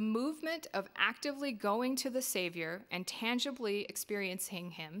the movement of actively going to the Savior and tangibly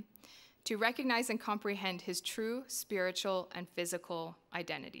experiencing him to recognize and comprehend his true spiritual and physical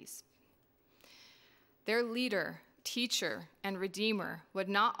identities. Their leader, teacher, and redeemer would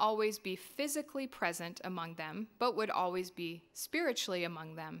not always be physically present among them, but would always be spiritually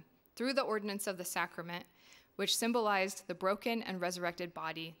among them through the ordinance of the sacrament, which symbolized the broken and resurrected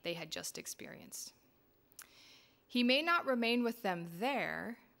body they had just experienced. He may not remain with them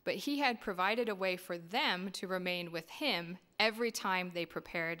there, but he had provided a way for them to remain with him every time they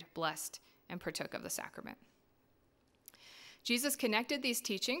prepared, blessed, and partook of the sacrament. Jesus connected these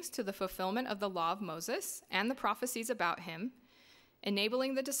teachings to the fulfillment of the law of Moses and the prophecies about him,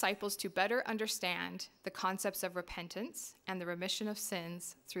 enabling the disciples to better understand the concepts of repentance and the remission of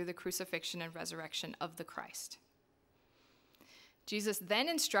sins through the crucifixion and resurrection of the Christ. Jesus then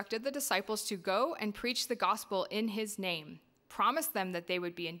instructed the disciples to go and preach the gospel in his name, promised them that they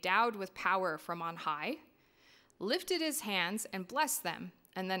would be endowed with power from on high, lifted his hands and blessed them,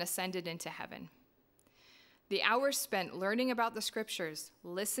 and then ascended into heaven. The hours spent learning about the Scriptures,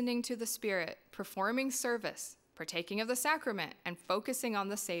 listening to the Spirit, performing service, partaking of the sacrament, and focusing on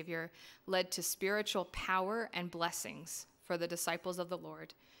the Savior led to spiritual power and blessings for the disciples of the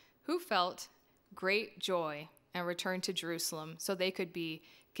Lord, who felt great joy and returned to Jerusalem so they could be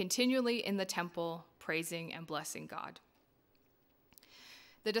continually in the temple praising and blessing God.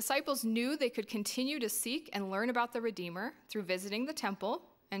 The disciples knew they could continue to seek and learn about the Redeemer through visiting the temple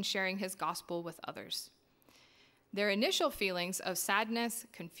and sharing his gospel with others. Their initial feelings of sadness,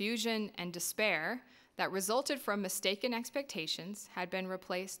 confusion, and despair that resulted from mistaken expectations had been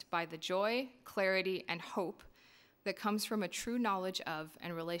replaced by the joy, clarity, and hope that comes from a true knowledge of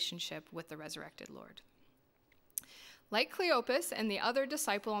and relationship with the resurrected Lord. Like Cleopas and the other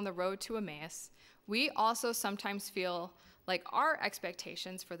disciple on the road to Emmaus, we also sometimes feel like our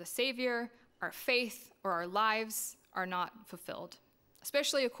expectations for the Savior, our faith, or our lives are not fulfilled,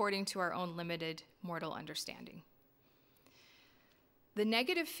 especially according to our own limited mortal understanding. The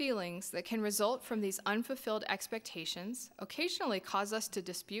negative feelings that can result from these unfulfilled expectations occasionally cause us to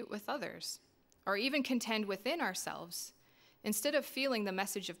dispute with others, or even contend within ourselves, instead of feeling the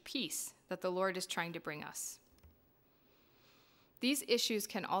message of peace that the Lord is trying to bring us. These issues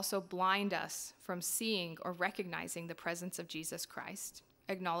can also blind us from seeing or recognizing the presence of Jesus Christ,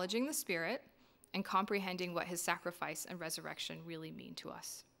 acknowledging the Spirit, and comprehending what his sacrifice and resurrection really mean to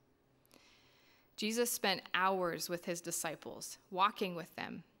us. Jesus spent hours with his disciples, walking with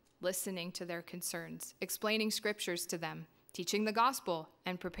them, listening to their concerns, explaining scriptures to them, teaching the gospel,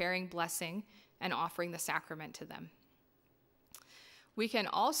 and preparing blessing and offering the sacrament to them. We can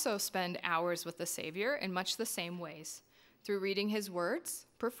also spend hours with the Savior in much the same ways, through reading his words,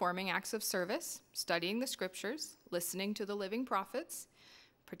 performing acts of service, studying the scriptures, listening to the living prophets,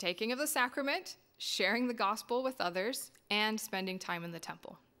 partaking of the sacrament, sharing the gospel with others, and spending time in the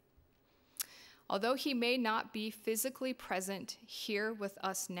temple. Although he may not be physically present here with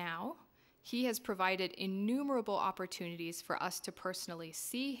us now, he has provided innumerable opportunities for us to personally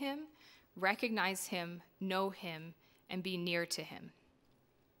see him, recognize him, know him, and be near to him.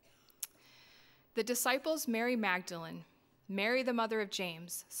 The disciples Mary Magdalene, Mary the mother of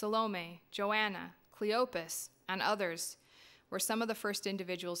James, Salome, Joanna, Cleopas, and others were some of the first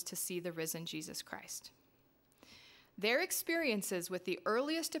individuals to see the risen Jesus Christ. Their experiences with the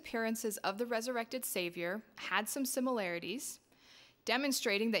earliest appearances of the resurrected Savior had some similarities,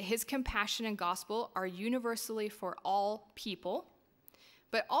 demonstrating that his compassion and gospel are universally for all people,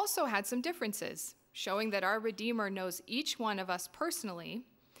 but also had some differences, showing that our Redeemer knows each one of us personally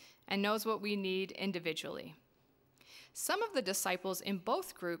and knows what we need individually. Some of the disciples in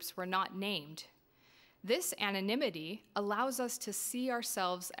both groups were not named. This anonymity allows us to see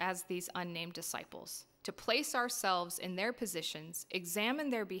ourselves as these unnamed disciples, to place ourselves in their positions, examine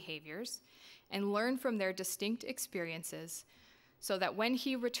their behaviors, and learn from their distinct experiences so that when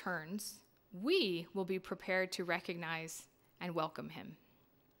he returns, we will be prepared to recognize and welcome him.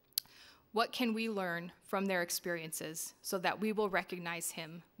 What can we learn from their experiences so that we will recognize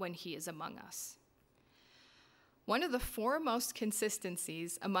him when he is among us? One of the foremost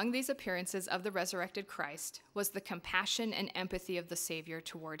consistencies among these appearances of the resurrected Christ was the compassion and empathy of the Savior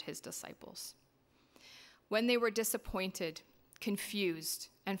toward his disciples. When they were disappointed, confused,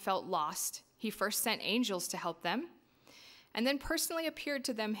 and felt lost, he first sent angels to help them, and then personally appeared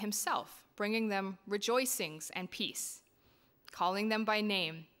to them himself, bringing them rejoicings and peace, calling them by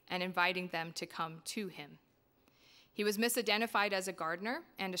name and inviting them to come to him. He was misidentified as a gardener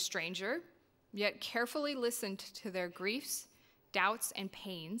and a stranger, yet carefully listened to their griefs, doubts, and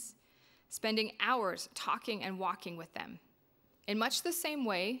pains, spending hours talking and walking with them. In much the same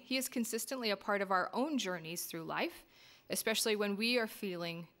way, he is consistently a part of our own journeys through life, especially when we are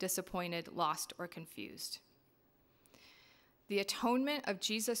feeling disappointed, lost, or confused. The atonement of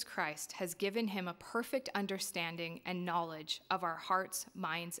Jesus Christ has given him a perfect understanding and knowledge of our hearts,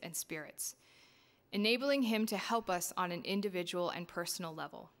 minds, and spirits, enabling him to help us on an individual and personal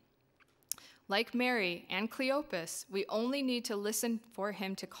level. Like Mary and Cleopas, we only need to listen for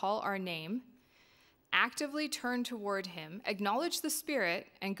him to call our name, actively turn toward him, acknowledge the Spirit,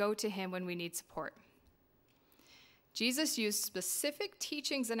 and go to him when we need support. Jesus used specific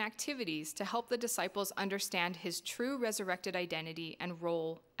teachings and activities to help the disciples understand his true resurrected identity and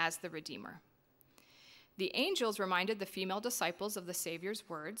role as the Redeemer. The angels reminded the female disciples of the Savior's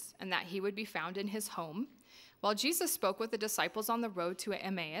words and that he would be found in his home, while Jesus spoke with the disciples on the road to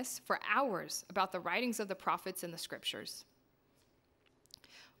Emmaus for hours about the writings of the prophets and the scriptures.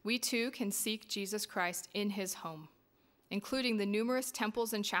 We too can seek Jesus Christ in his home, including the numerous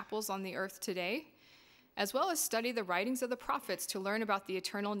temples and chapels on the earth today, as well as study the writings of the prophets to learn about the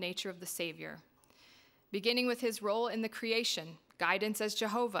eternal nature of the Savior, beginning with his role in the creation, guidance as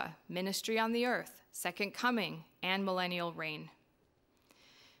Jehovah, ministry on the earth, second coming, and millennial reign.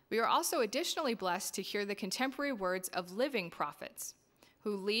 We are also additionally blessed to hear the contemporary words of living prophets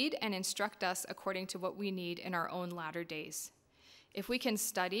who lead and instruct us according to what we need in our own latter days. If we can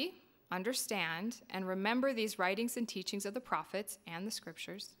study, understand, and remember these writings and teachings of the prophets and the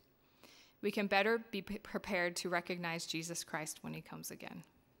scriptures, we can better be prepared to recognize Jesus Christ when he comes again.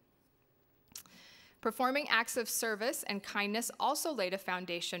 Performing acts of service and kindness also laid a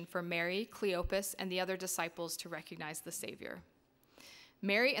foundation for Mary, Cleopas, and the other disciples to recognize the Savior.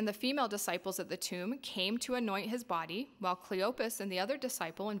 Mary and the female disciples at the tomb came to anoint his body, while Cleopas and the other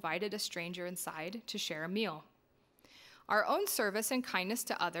disciple invited a stranger inside to share a meal. Our own service and kindness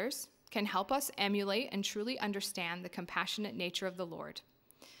to others can help us emulate and truly understand the compassionate nature of the Lord,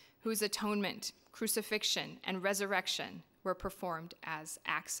 whose atonement, crucifixion, and resurrection were performed as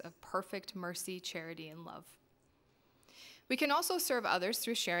acts of perfect mercy, charity, and love. We can also serve others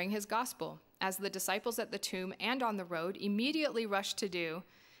through sharing his gospel, as the disciples at the tomb and on the road immediately rushed to do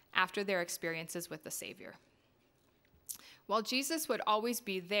after their experiences with the Savior. While Jesus would always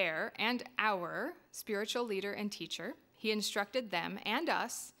be their and our spiritual leader and teacher, he instructed them and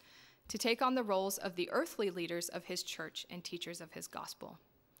us to take on the roles of the earthly leaders of his church and teachers of his gospel.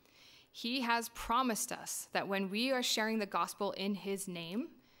 He has promised us that when we are sharing the gospel in his name,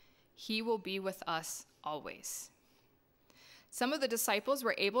 he will be with us always. Some of the disciples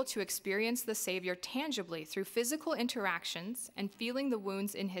were able to experience the Savior tangibly through physical interactions and feeling the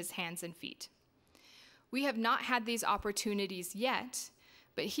wounds in his hands and feet. We have not had these opportunities yet,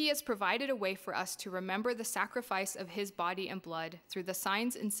 but he has provided a way for us to remember the sacrifice of his body and blood through the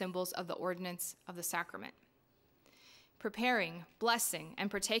signs and symbols of the ordinance of the sacrament. Preparing, blessing,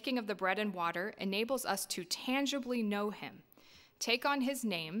 and partaking of the bread and water enables us to tangibly know him, take on his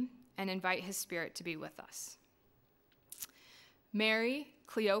name, and invite his Spirit to be with us. Mary,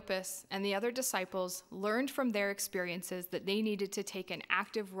 Cleopas, and the other disciples learned from their experiences that they needed to take an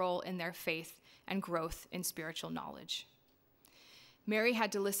active role in their faith and growth in spiritual knowledge. Mary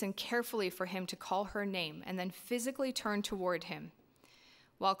had to listen carefully for him to call her name and then physically turn toward him,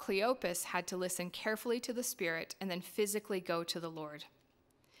 while Cleopas had to listen carefully to the Spirit and then physically go to the Lord.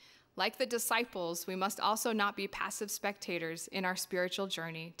 Like the disciples, we must also not be passive spectators in our spiritual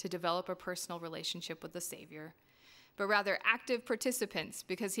journey to develop a personal relationship with the Savior, but rather active participants,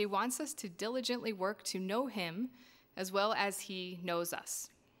 because he wants us to diligently work to know him as well as he knows us.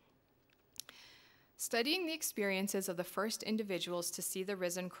 Studying the experiences of the first individuals to see the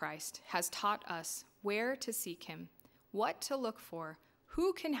risen Christ has taught us where to seek him, what to look for,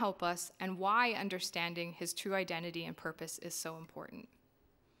 who can help us, and why understanding his true identity and purpose is so important.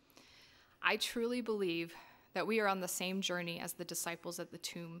 I truly believe that we are on the same journey as the disciples at the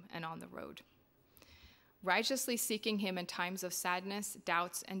tomb and on the road, righteously seeking him in times of sadness,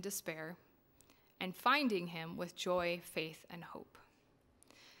 doubts, and despair, and finding him with joy, faith, and hope.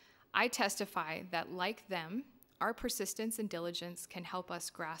 I testify that, like them, our persistence and diligence can help us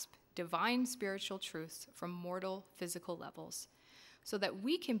grasp divine spiritual truths from mortal physical levels, so that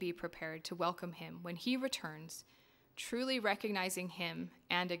we can be prepared to welcome him when he returns, truly recognizing him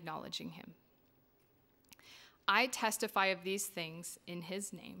and acknowledging him. I testify of these things in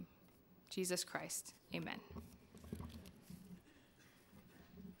his name, Jesus Christ. Amen.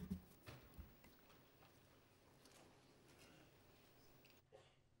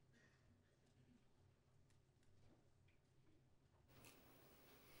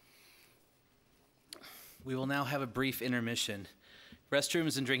 We will now have a brief intermission.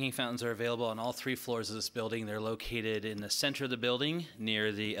 Restrooms and drinking fountains are available on all 3 floors of this building. They're located in the center of the building,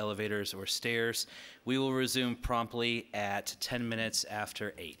 near the elevators or stairs. We will resume promptly at 10 minutes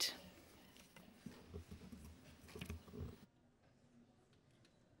after 8.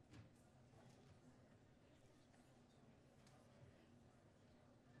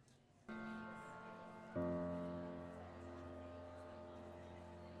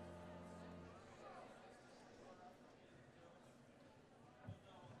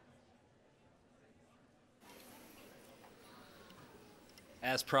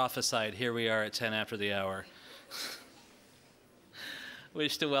 As prophesied, here we are at 10 after the hour.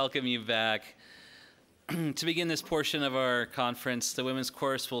 Wish to welcome you back. To begin this portion of our conference, the women's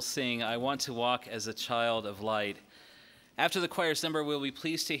chorus will sing, "I Want to Walk as a Child of Light." After the choir's number, we'll be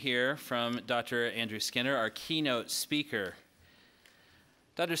pleased to hear from Dr. Andrew Skinner, our keynote speaker.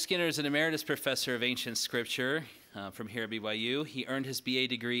 Dr. Skinner is an emeritus professor of ancient scripture from here at BYU. He earned his BA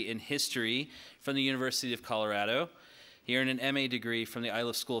degree in history from the University of Colorado. He earned an MA degree from the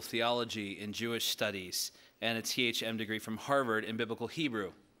Iliff School of Theology in Jewish Studies and a THM degree from Harvard in Biblical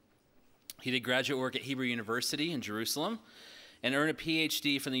Hebrew. He did graduate work at Hebrew University in Jerusalem and earned a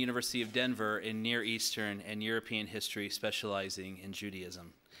PhD from the University of Denver in Near Eastern and European history, specializing in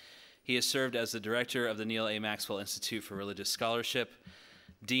Judaism. He has served as the director of the Neil A. Maxwell Institute for Religious Scholarship,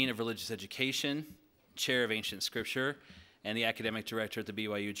 dean of religious education, chair of ancient scripture, and the academic director at the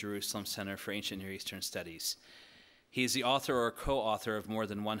BYU Jerusalem Center for Ancient Near Eastern Studies. He is the author or co-author of more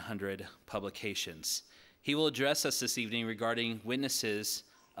than 100 publications. He will address us this evening regarding witnesses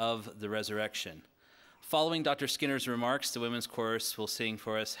of the resurrection. Following Dr. Skinner's remarks, the women's chorus will sing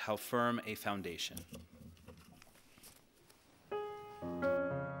for us, "How Firm a Foundation."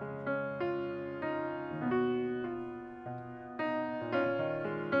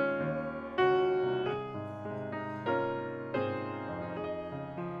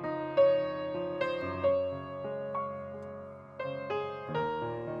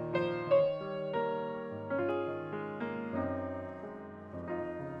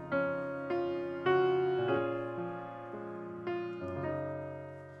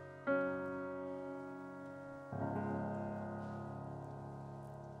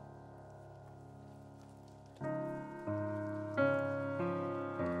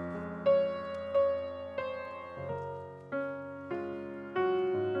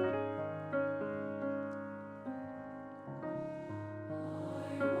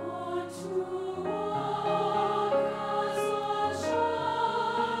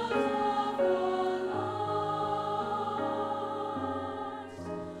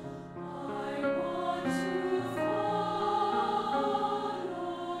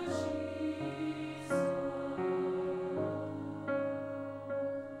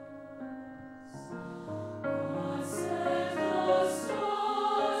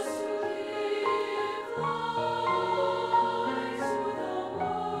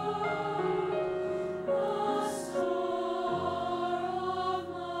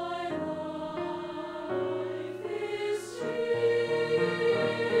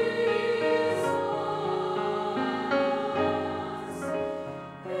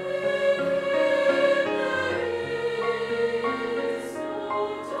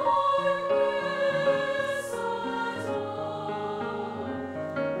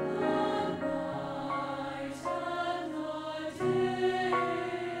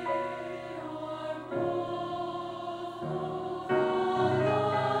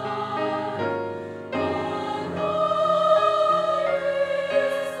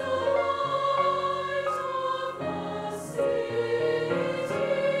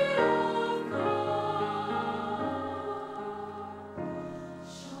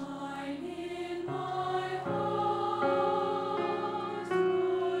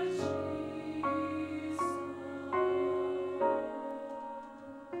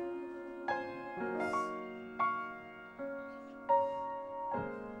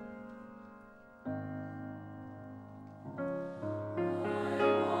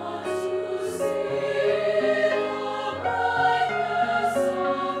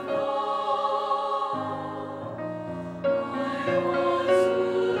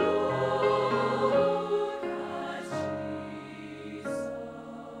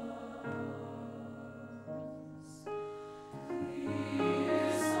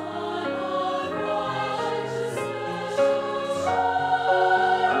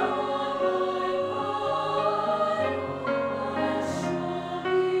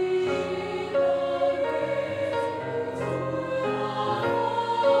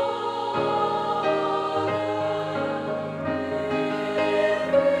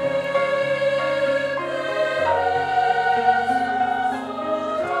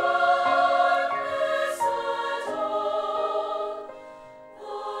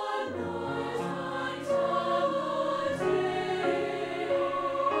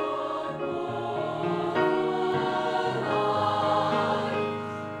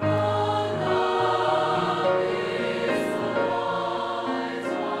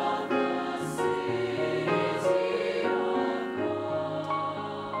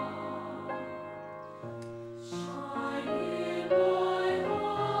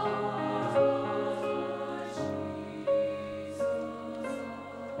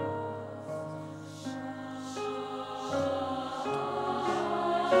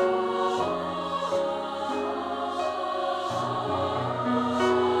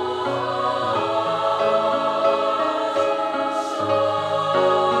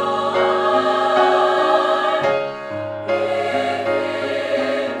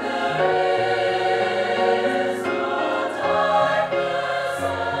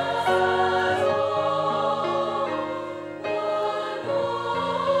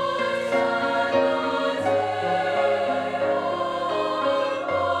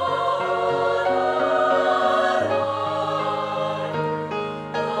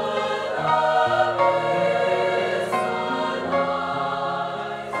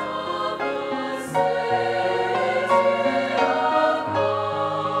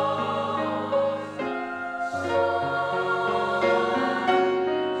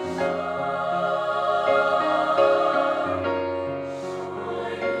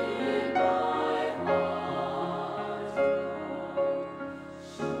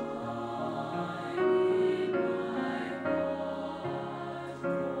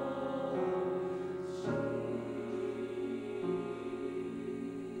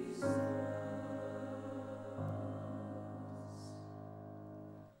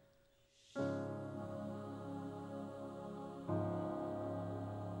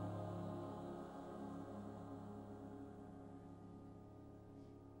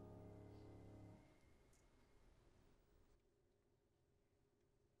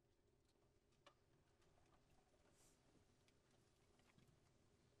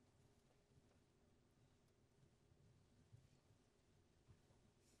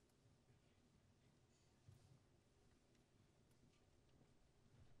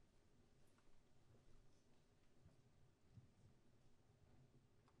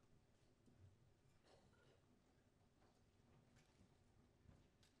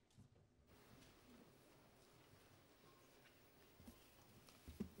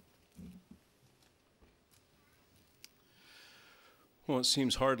 Well, it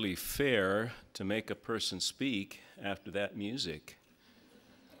seems hardly fair to make a person speak after that music.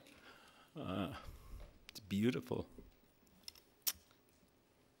 It's beautiful.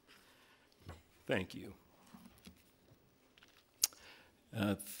 Thank you.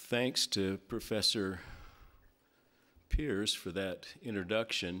 Thanks to Professor Pierce for that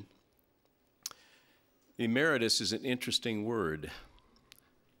introduction. Emeritus is an interesting word.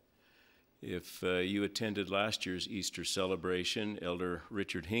 If you attended last year's Easter celebration, Elder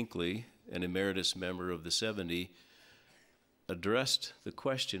Richard Hinckley, an emeritus member of the 70, addressed the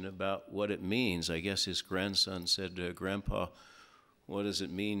question about what it means. I guess his grandson said, "Grandpa, what does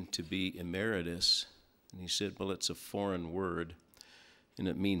it mean to be emeritus?" And he said, "Well, it's a foreign word, and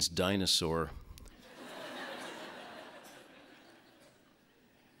it means dinosaur."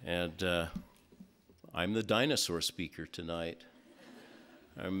 And I'm the dinosaur speaker tonight.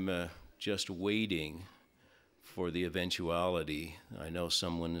 I'm just waiting for the eventuality. I know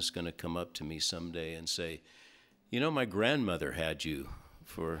someone is going to come up to me someday and say, "You know, my grandmother had you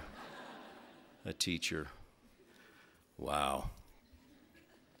for a teacher." Wow.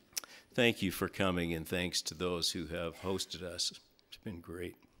 Thank you for coming, and thanks to those who have hosted us. It's been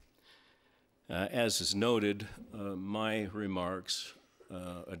great. As is noted, my remarks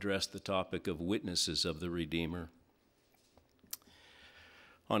address the topic of witnesses of the Redeemer.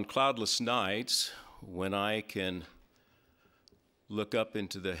 On cloudless nights, when I can look up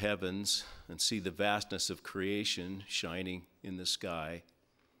into the heavens and see the vastness of creation shining in the sky,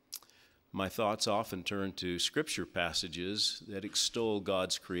 my thoughts often turn to scripture passages that extol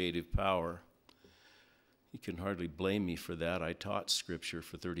God's creative power. You can hardly blame me for that. I taught scripture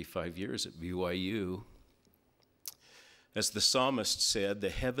for 35 years at BYU. As the psalmist said, "The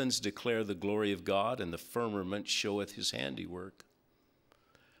heavens declare the glory of God, and the firmament showeth his handiwork."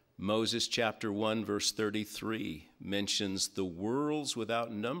 Moses chapter 1, verse 33 mentions the worlds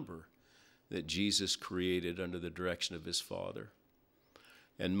without number that Jesus created under the direction of his Father.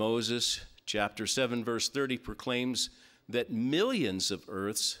 And Moses chapter 7, verse 30 proclaims that millions of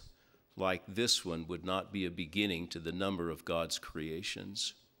earths like this one would not be a beginning to the number of God's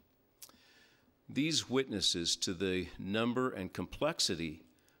creations. These witnesses to the number and complexity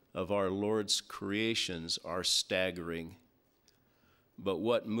of our Lord's creations are staggering. But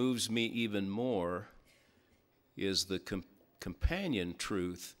what moves me even more is the companion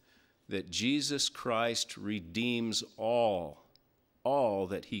truth that Jesus Christ redeems all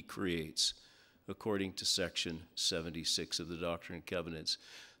that he creates, according to section 76 of the Doctrine and Covenants.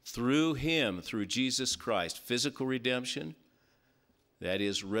 Through him, through Jesus Christ, physical redemption, that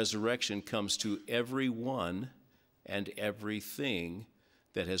is, resurrection, comes to everyone and everything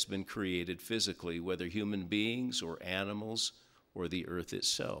that has been created physically, whether human beings or animals or the earth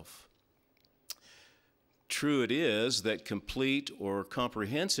itself. True it is that complete or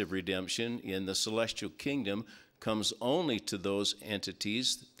comprehensive redemption in the celestial kingdom comes only to those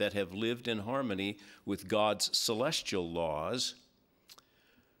entities that have lived in harmony with God's celestial laws.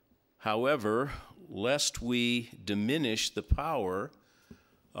 However, lest we diminish the power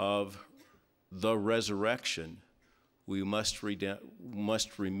of the resurrection, we must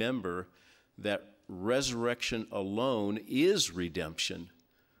remember that resurrection alone is redemption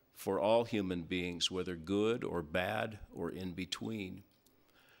for all human beings, whether good or bad or in between.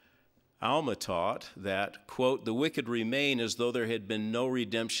 Alma taught that, quote, "The wicked remain as though there had been no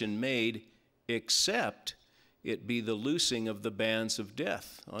redemption made, except it be the loosing of the bands of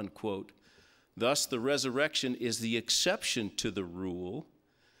death," unquote. Thus, the resurrection is the exception to the rule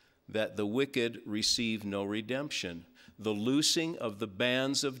that the wicked receive no redemption. The loosing of the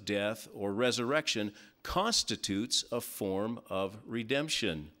bands of death or resurrection constitutes a form of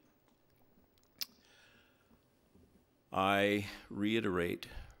redemption. I reiterate,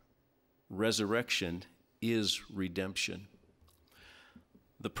 resurrection is redemption.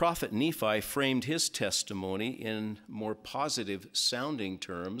 The prophet Nephi framed his testimony in more positive sounding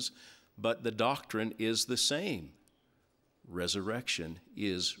terms, but the doctrine is the same. Resurrection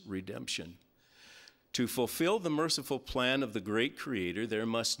is redemption. To fulfill the merciful plan of the great Creator, there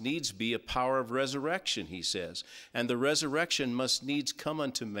must needs be a power of resurrection, he says, and the resurrection must needs come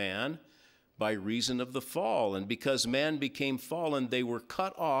unto man by reason of the fall, and because man became fallen, they were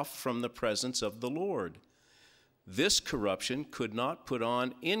cut off from the presence of the Lord. This corruption could not put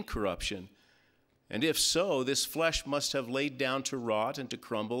on incorruption, and if so, this flesh must have laid down to rot and to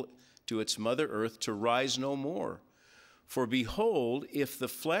crumble to its mother earth, to rise no more. For behold, if the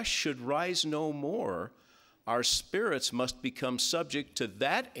flesh should rise no more, our spirits must become subject to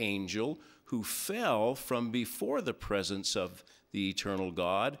that angel who fell from before the presence of the eternal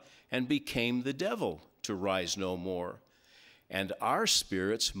God and became the devil, to rise no more. and our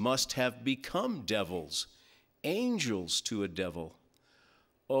spirits must have become devils, angels to a devil.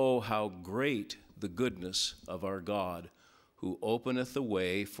 Oh, how great the goodness of our God, who openeth the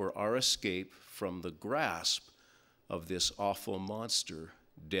way for our escape from the grasp of this awful monster,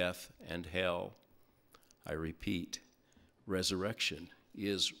 death and hell. I repeat, resurrection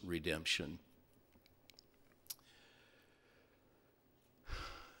is redemption.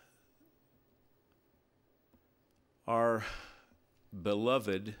 Our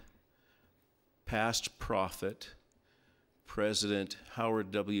beloved past prophet, President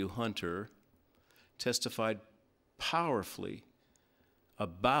Howard W. Hunter, testified powerfully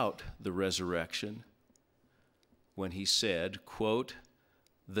about the resurrection when he said, quote,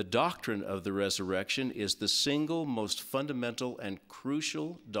 "The doctrine of the resurrection is the single most fundamental and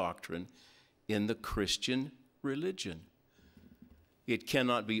crucial doctrine in the Christian religion. It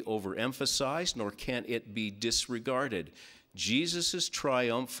cannot be overemphasized, nor can it be disregarded. Jesus'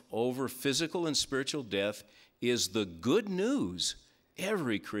 triumph over physical and spiritual death is the good news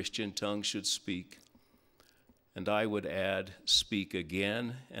every Christian tongue should speak." And I would add, speak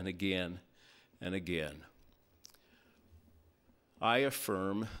again and again and again. I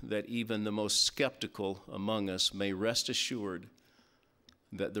affirm that even the most skeptical among us may rest assured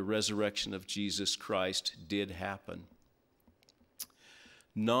that the resurrection of Jesus Christ did happen.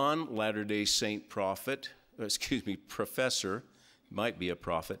 Non-Latter-day Saint professor, might be a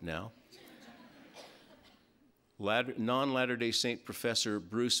prophet now, non-Latter-day Saint professor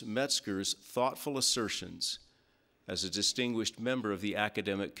Bruce Metzger's thoughtful assertions as a distinguished member of the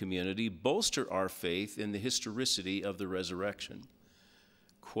academic community bolster our faith in the historicity of the resurrection.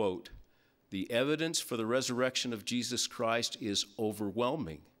 Quote, "The evidence for the resurrection of Jesus Christ is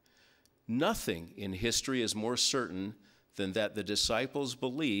overwhelming. Nothing in history is more certain than that the disciples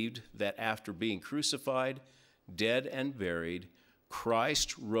believed that after being crucified, dead, and buried,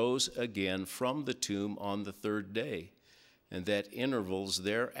 Christ rose again from the tomb on the third day, and that intervals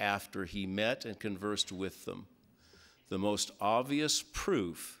thereafter he met and conversed with them. The most obvious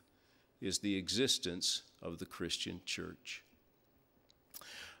proof is the existence of the Christian church."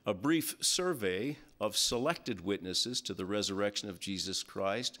 A brief survey of selected witnesses to the resurrection of Jesus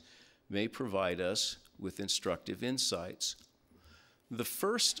Christ may provide us with instructive insights. The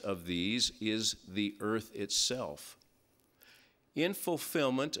first of these is the earth itself. In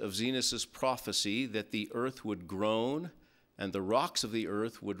fulfillment of Zenos' prophecy that the earth would groan and the rocks of the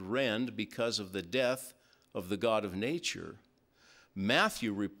earth would rend because of the death of the God of nature,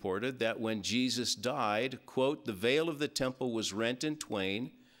 Matthew reported that when Jesus died, quote, "The veil of the temple was rent in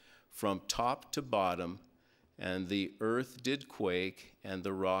twain from top to bottom, and the earth did quake, and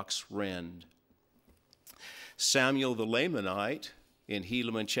the rocks rend." Samuel the Lamanite, in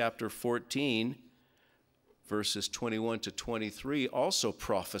Helaman chapter 14, verses 21 to 23, also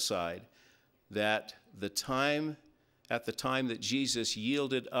prophesied that at the time that Jesus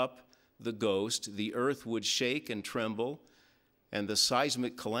yielded up the ghost, the earth would shake and tremble, and the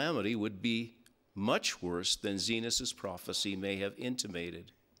seismic calamity would be much worse than Zenos' prophecy may have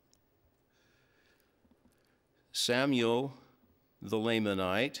intimated. Samuel the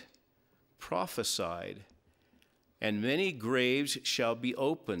Lamanite prophesied, "And many graves shall be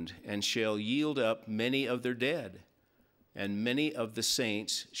opened, and shall yield up many of their dead, and many of the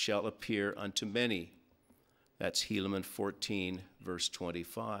saints shall appear unto many." That's Helaman 14, verse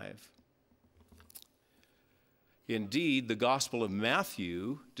 25. Indeed, the Gospel of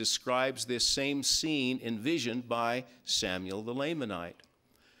Matthew describes this same scene envisioned by Samuel the Lamanite.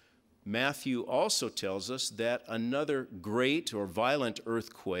 Matthew also tells us that another great or violent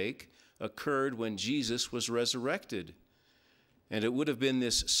earthquake occurred when Jesus was resurrected. And it would have been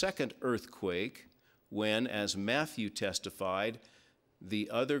this second earthquake when, as Matthew testified,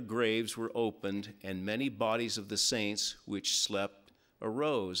 the other graves were opened, and many bodies of the saints which slept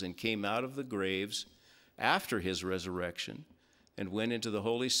arose and came out of the graves after his resurrection, and went into the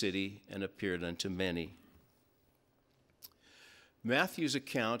holy city and appeared unto many. Matthew's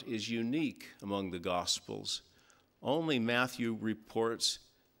account is unique among the Gospels. Only Matthew reports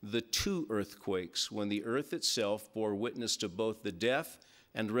the two earthquakes when the earth itself bore witness to both the death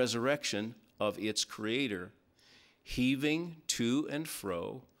and resurrection of its creator, heaving to and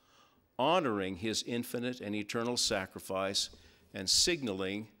fro, honoring his infinite and eternal sacrifice, and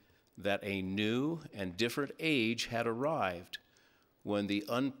signaling that a new and different age had arrived when the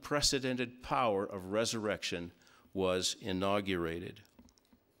unprecedented power of resurrection was inaugurated.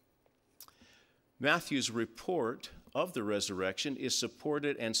 Matthew's report of the resurrection is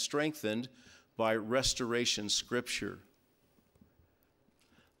supported and strengthened by restoration scripture.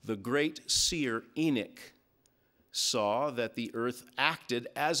 The great seer Enoch saw that the earth acted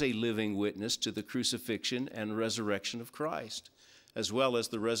as a living witness to the crucifixion and resurrection of Christ, as well as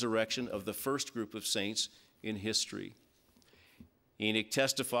the resurrection of the first group of saints in history. Enoch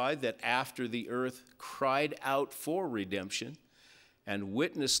testified that after the earth cried out for redemption and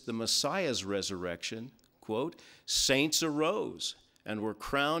witnessed the Messiah's resurrection, quote, saints arose and were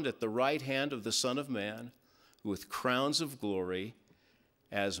crowned at the right hand of the Son of Man with crowns of glory.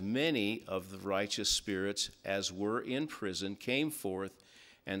 As many of the righteous spirits as were in prison came forth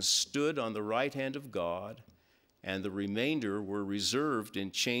and stood on the right hand of God, and the remainder were reserved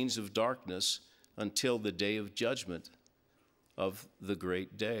in chains of darkness until the day of judgment of the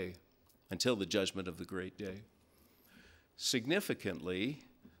great day, until the judgment of the great day. Significantly,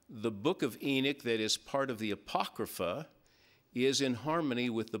 the book of Enoch that is part of the Apocrypha is in harmony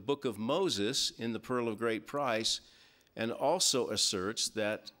with the book of Moses in the Pearl of Great Price, and also asserts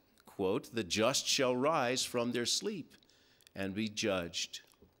that, quote, the just shall rise from their sleep and be judged.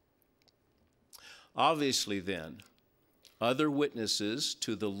 Obviously then, other witnesses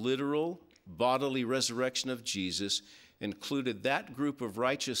to the literal bodily resurrection of Jesus included that group of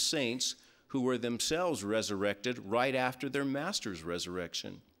righteous saints who were themselves resurrected right after their master's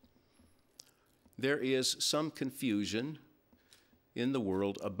resurrection. There is some confusion in the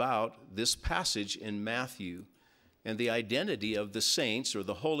world about this passage in Matthew and the identity of the saints or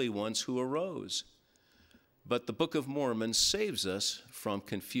the holy ones who arose. But the Book of Mormon saves us from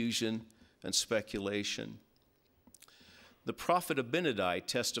confusion and speculation. The prophet Abinadi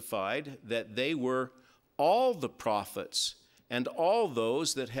testified that they were all the prophets and all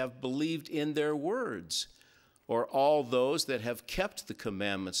those that have believed in their words, or all those that have kept the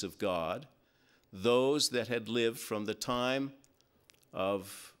commandments of God, those that had lived from the time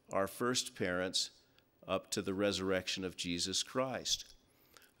of our first parents up to the resurrection of Jesus Christ.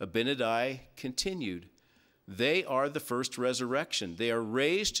 Abinadi continued, they are the first resurrection. They are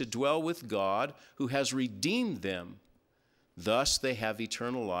raised to dwell with God who has redeemed them. Thus they have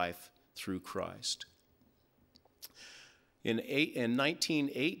eternal life through Christ. In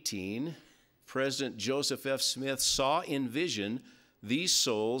 1918, President Joseph F. Smith saw in vision these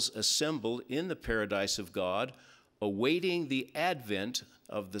souls assembled in the paradise of God, awaiting the advent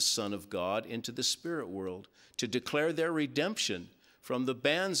of the Son of God into the spirit world to declare their redemption from the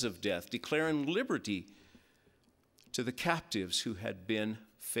bands of death, declaring liberty to the captives who had been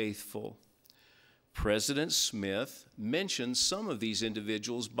faithful. President Smith mentioned some of these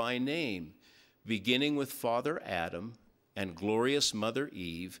individuals by name, beginning with Father Adam and glorious Mother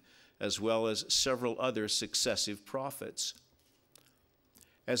Eve, as well as several other successive prophets.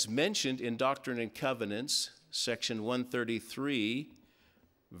 As mentioned in Doctrine and Covenants, section 133,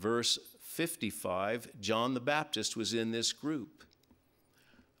 verse 55, John the Baptist was in this group.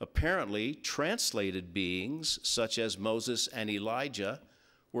 Apparently, translated beings such as Moses and Elijah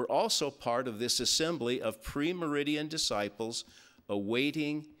were also part of this assembly of pre-Meridian disciples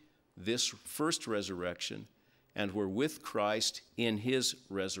awaiting this first resurrection and were with Christ in his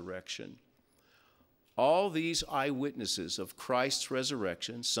resurrection. All these eyewitnesses of Christ's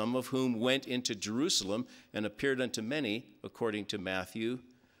resurrection, some of whom went into Jerusalem and appeared unto many, according to Matthew,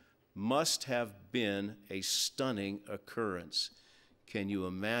 must have been a stunning occurrence. Can you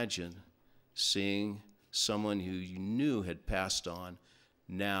imagine seeing someone who you knew had passed on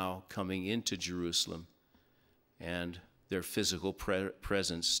now coming into Jerusalem and their physical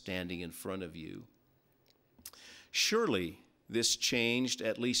presence standing in front of you? Surely this changed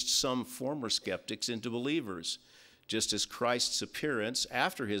at least some former skeptics into believers, just as Christ's appearance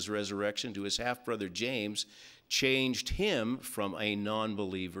after his resurrection to his half-brother James changed him from a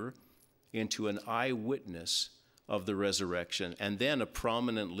non-believer into an eyewitness of the resurrection, and then a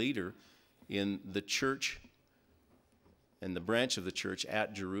prominent leader in the church and the branch of the church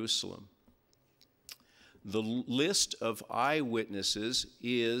at Jerusalem. The list of eyewitnesses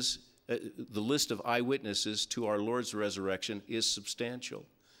to our Lord's resurrection is substantial.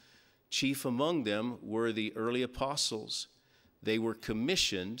 Chief among them were the early apostles. They were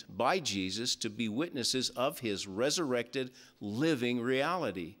commissioned by Jesus to be witnesses of his resurrected living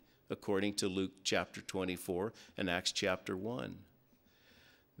reality, according to Luke chapter 24 and Acts chapter 1.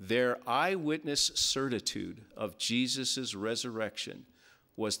 Their eyewitness certitude of Jesus' resurrection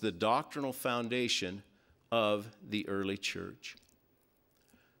was the doctrinal foundation of the early church.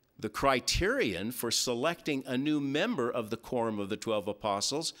 The criterion for selecting a new member of the quorum of the 12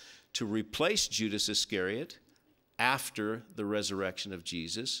 apostles to replace Judas Iscariot after the resurrection of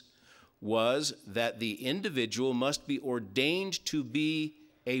Jesus was that the individual must be ordained to be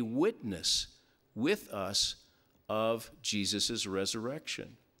a witness with us of Jesus'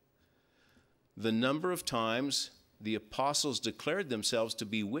 resurrection. The number of times the apostles declared themselves to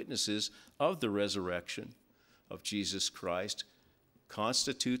be witnesses of the resurrection of Jesus Christ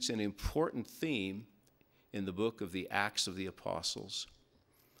constitutes an important theme in the book of the Acts of the Apostles.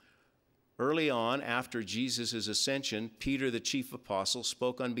 Early on, after Jesus' ascension, Peter, the chief apostle,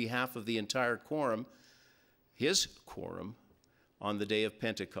 spoke on behalf of the entire quorum, his quorum, on the day of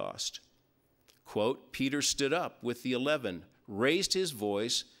Pentecost. Quote, Peter stood up with the 11, raised his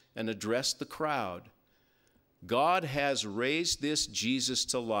voice, and addressed the crowd. God has raised this Jesus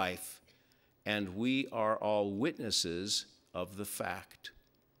to life, and we are all witnesses of the fact.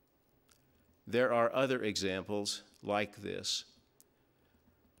 There are other examples like this.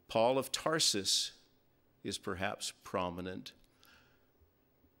 Paul of Tarsus is perhaps prominent.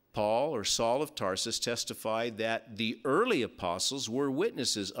 Paul, or Saul of Tarsus, testified that the early apostles were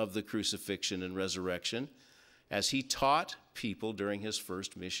witnesses of the crucifixion and resurrection as he taught people during his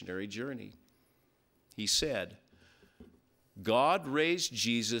first missionary journey. He said, God raised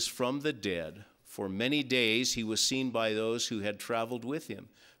Jesus from the dead. For many days he was seen by those who had traveled with him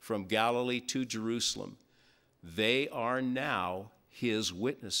from Galilee to Jerusalem. They are now his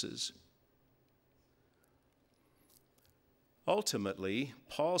witnesses. Ultimately,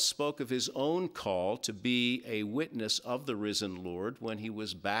 Paul spoke of his own call to be a witness of the risen Lord when he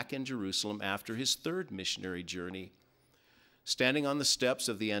was back in Jerusalem after his third missionary journey. Standing on the steps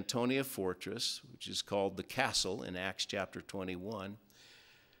of the Antonia fortress, which is called the castle in Acts chapter 21,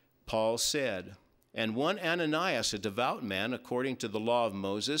 Paul said, And one Ananias, a devout man, according to the law of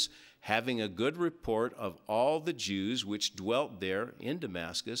Moses, having a good report of all the Jews which dwelt there in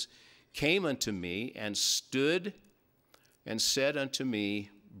Damascus, came unto me and stood and said unto me,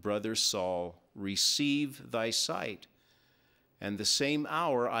 Brother Saul, receive thy sight. And the same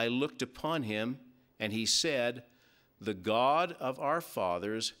hour I looked upon him, and he said, The God of our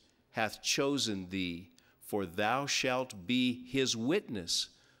fathers hath chosen thee, for thou shalt be his witness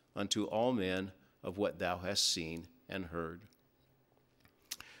unto all men of what thou hast seen and heard.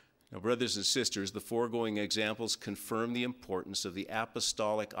 Now, brothers and sisters, the foregoing examples confirm the importance of the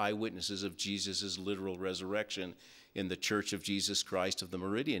apostolic eyewitnesses of Jesus' literal resurrection in the Church of Jesus Christ of the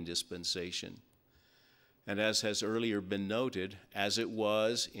Meridian dispensation. And as has earlier been noted, as it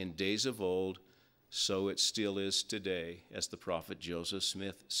was in days of old, so it still is today, as the prophet Joseph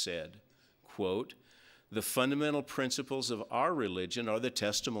Smith said, quote, The fundamental principles of our religion are the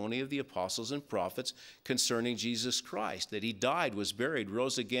testimony of the apostles and prophets concerning Jesus Christ, that he died, was buried,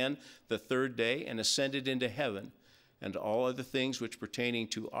 rose again the third day, and ascended into heaven, and all other things which pertaining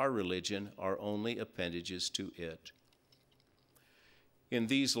to our religion are only appendages to it. In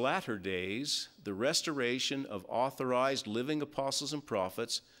these latter days, the restoration of authorized living apostles and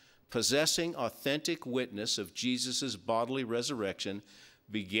prophets possessing authentic witness of Jesus' bodily resurrection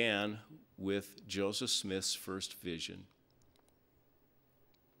began with Joseph Smith's first vision.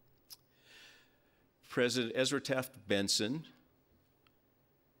 President Ezra Taft Benson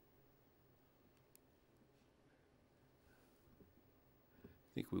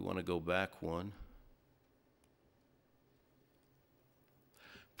I think we want to go back one.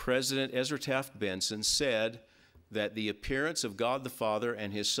 President Ezra Taft Benson said that the appearance of God the Father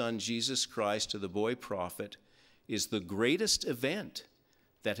and his Son Jesus Christ to the boy prophet is the greatest event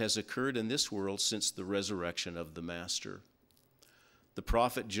that has occurred in this world since the resurrection of the Master. The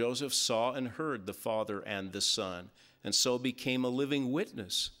prophet Joseph saw and heard the Father and the Son, and so became a living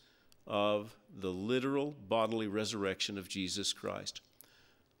witness of the literal bodily resurrection of Jesus Christ.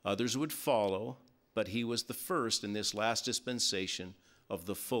 Others would follow, but he was the first in this last dispensation of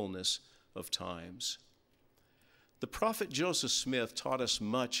the fullness of times. The prophet Joseph Smith taught us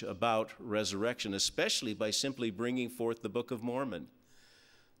much about resurrection, especially by simply bringing forth the Book of Mormon.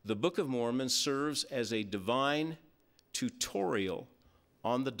 The Book of Mormon serves as a divine tutorial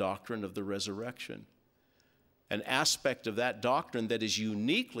on the doctrine of the resurrection. An aspect of that doctrine that is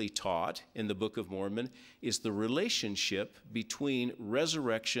uniquely taught in the Book of Mormon is the relationship between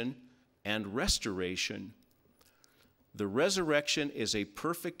resurrection and restoration. The resurrection is a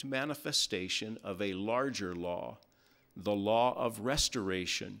perfect manifestation of a larger law, the law of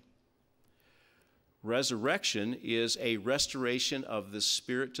restoration. Resurrection is a restoration of the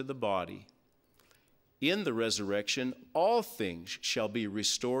spirit to the body. In the resurrection, all things shall be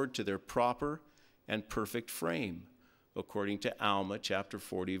restored to their proper and perfect frame, according to Alma chapter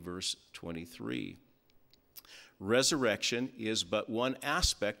 40, verse 23. Resurrection is but one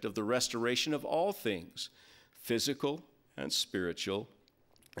aspect of the restoration of all things, physical and spiritual,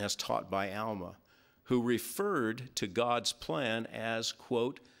 as taught by Alma, who referred to God's plan as,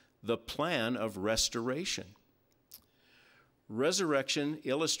 quote, the plan of restoration. Resurrection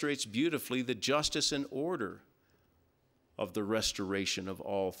illustrates beautifully the justice and order of the restoration of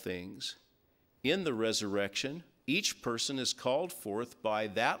all things. In the resurrection, each person is called forth by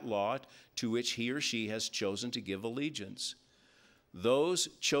that law to which he or she has chosen to give allegiance. Those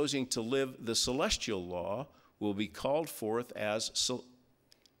choosing to live the celestial law will be called forth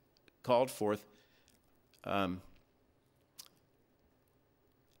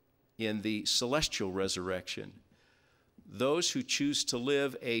in the celestial resurrection. Those who choose to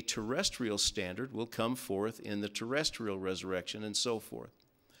live a terrestrial standard will come forth in the terrestrial resurrection, and so forth.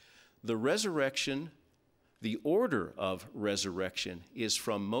 The resurrection, the order of resurrection, is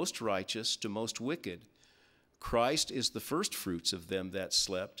from most righteous to most wicked. Christ is the first fruits of them that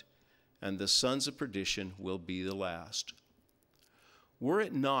slept, and the sons of perdition will be the last. Were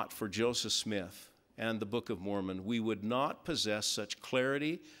it not for Joseph Smith and the Book of Mormon, we would not possess such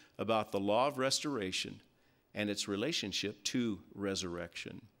clarity about the law of restoration and its relationship to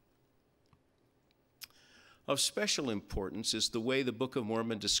resurrection. Of special importance is the way the Book of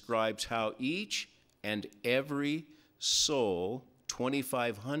Mormon describes how each and every soul,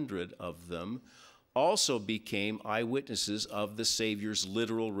 2,500 of them, also became eyewitnesses of the Savior's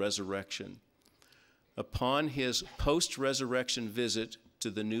literal resurrection. Upon his post-resurrection visit to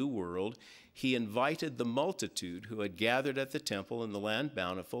the New World, he invited the multitude who had gathered at the temple in the land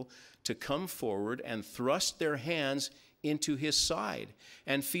bountiful to come forward and thrust their hands into his side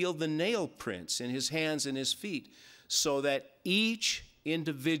and feel the nail prints in his hands and his feet, so that each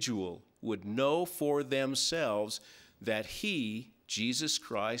individual would know for themselves that he, Jesus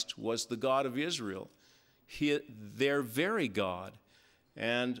Christ, was the God of Israel, their very God,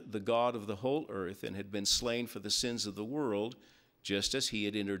 and the God of the whole earth, and had been slain for the sins of the world, just as he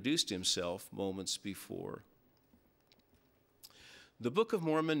had introduced himself moments before. The Book of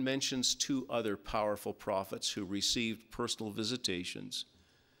Mormon mentions two other powerful prophets who received personal visitations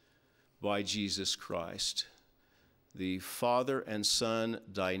by Jesus Christ, the father and son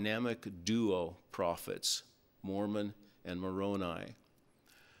dynamic duo prophets, Mormon and Moroni.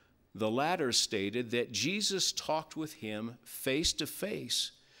 The latter stated that Jesus talked with him face to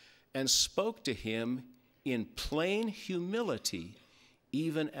face and spoke to him in plain humility,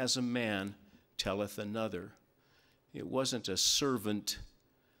 even as a man telleth another. It wasn't a servant,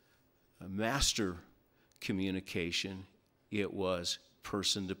 a master communication. It was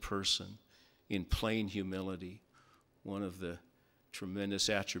person to person in plain humility, one of the tremendous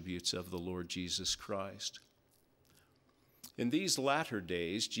attributes of the Lord Jesus Christ. In these latter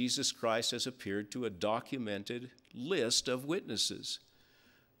days, Jesus Christ has appeared to a documented list of witnesses.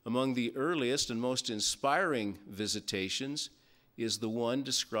 Among the earliest and most inspiring visitations is the one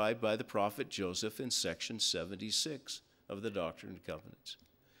described by the prophet Joseph in section 76 of the Doctrine and Covenants.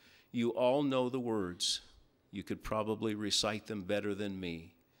 You all know the words. You could probably recite them better than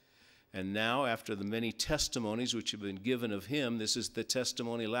me. And now, after the many testimonies which have been given of him, this is the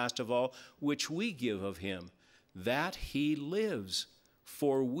testimony last of all which we give of him, that he lives,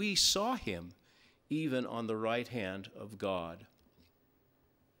 for we saw him, even on the right hand of God.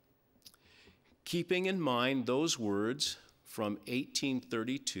 Keeping in mind those words from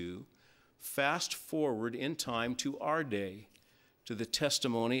 1832, fast forward in time to our day, to the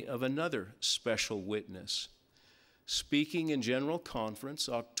testimony of another special witness. Speaking in General Conference,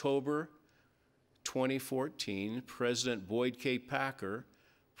 October 2014, President Boyd K. Packer,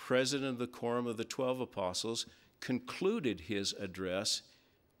 President of the Quorum of the 12 Apostles, concluded his address,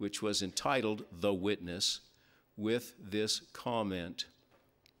 which was entitled The Witness, with this comment: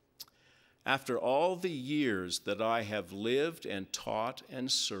 after all the years that I have lived and taught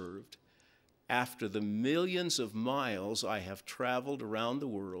and served, after the millions of miles I have traveled around the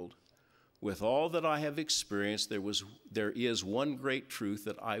world, with all that I have experienced, there is one great truth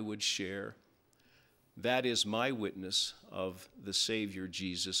that I would share. That is my witness of the Savior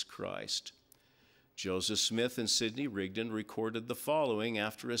Jesus Christ. Joseph Smith and Sidney Rigdon recorded the following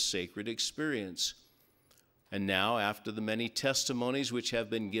after a sacred experience. And now, after the many testimonies which have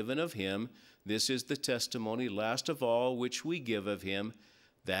been given of him, this is the testimony last of all which we give of him,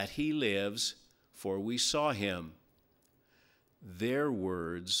 that he lives, for we saw him. Their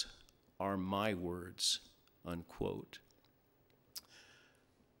words are my words, unquote.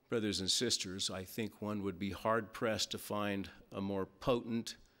 Brothers and sisters, I think one would be hard-pressed to find a more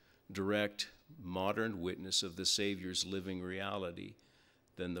potent, direct, modern witness of the Savior's living reality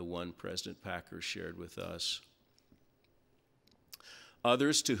than the one President Packer shared with us.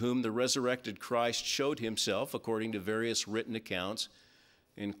 Others to whom the resurrected Christ showed himself, according to various written accounts,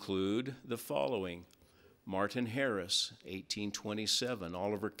 include the following: Martin Harris, 1827,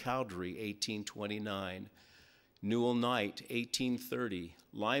 Oliver Cowdery, 1829, Newell Knight, 1830,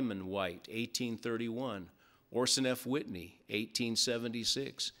 Lyman White, 1831, Orson F. Whitney,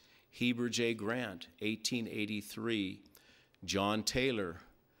 1876. Heber J. Grant, 1883. John Taylor,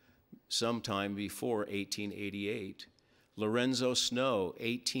 sometime before 1888. Lorenzo Snow,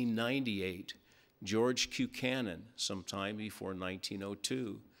 1898. George Buchanan, sometime before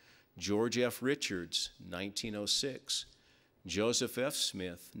 1902. George F. Richards, 1906. Joseph F.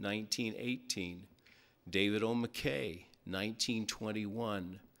 Smith, 1918. David O. McKay,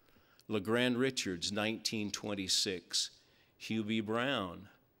 1921. LeGrand Richards, 1926. Hugh B. Brown,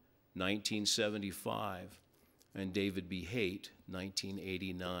 1975. And David B. Haight,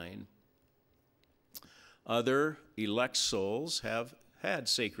 1989. Other elect souls have had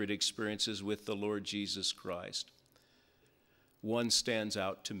sacred experiences with the Lord Jesus Christ. One stands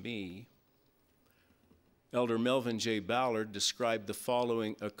out to me. Elder Melvin J. Ballard described the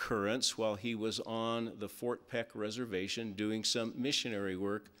following occurrence while he was on the Fort Peck Reservation doing some missionary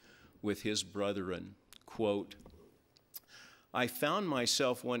work with his brethren. Quote, I found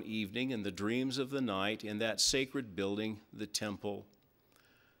myself one evening in the dreams of the night in that sacred building, the temple.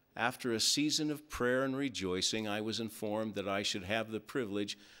 After a season of prayer and rejoicing, I was informed that I should have the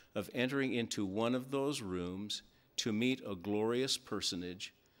privilege of entering into one of those rooms to meet a glorious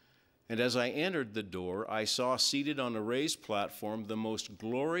personage. And as I entered the door, I saw seated on a raised platform the most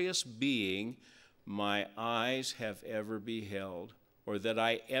glorious being my eyes have ever beheld, or that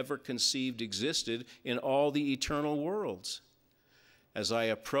I ever conceived existed in all the eternal worlds. As I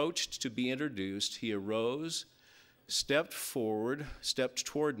approached to be introduced, he arose, stepped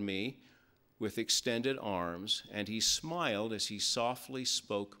toward me with extended arms, and he smiled as he softly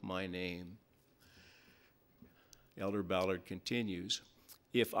spoke my name. Elder Ballard continues,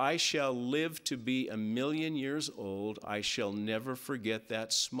 if I shall live to be 1,000,000 years old, I shall never forget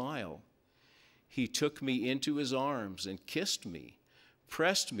that smile. He took me into his arms and kissed me,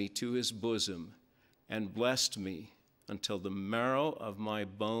 pressed me to his bosom, and blessed me until the marrow of my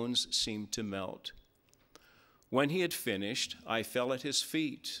bones seemed to melt. When he had finished, I fell at his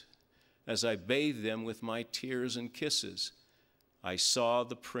feet. As I bathed them with my tears and kisses, I saw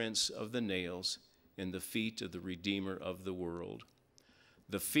the prints of the nails in the feet of the Redeemer of the world.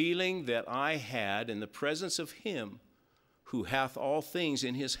 The feeling that I had in the presence of him who hath all things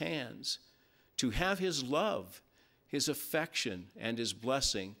in his hands, to have his love, his affection, and his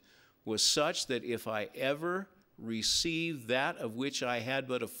blessing was such that if I ever received that of which I had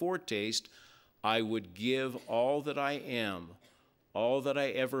but a foretaste, I would give all that I am, all that I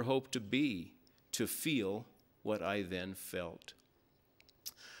ever hoped to be, to feel what I then felt.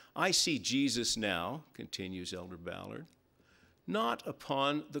 I see Jesus now, continues Elder Ballard, not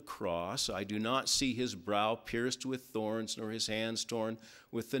upon the cross. I do not see his brow pierced with thorns, nor his hands torn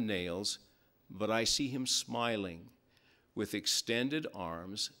with the nails, but I see him smiling with extended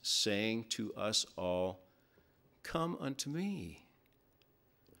arms, saying to us all, come unto me.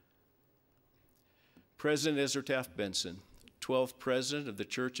 President Ezra Taft Benson, 12th President of the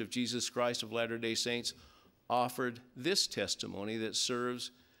Church of Jesus Christ of Latter-day Saints, offered this testimony that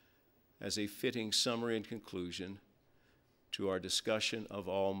serves as a fitting summary and conclusion to our discussion of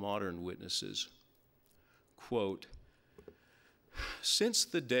all modern witnesses. Quote, since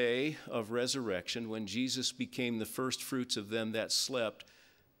the day of resurrection, when Jesus became the first fruits of them that slept,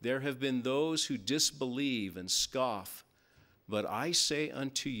 there have been those who disbelieve and scoff. But I say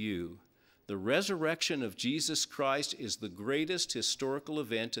unto you, the resurrection of Jesus Christ is the greatest historical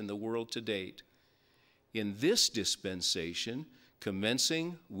event in the world to date. In this dispensation,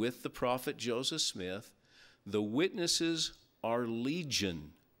 commencing with the prophet Joseph Smith, the witnesses are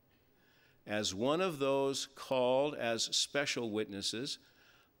legion. As one of those called as special witnesses,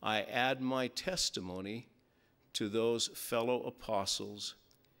 I add my testimony to those fellow apostles.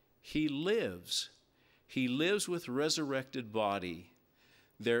 He lives. He lives with resurrected body.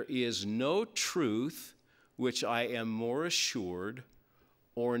 There is no truth which I am more assured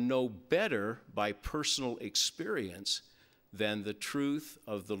or know better by personal experience than the truth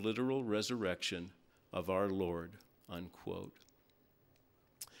of the literal resurrection of our Lord, unquote.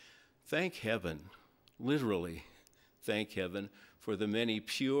 Thank heaven, literally, thank heaven for the many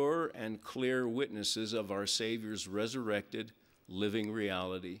pure and clear witnesses of our Savior's resurrected, living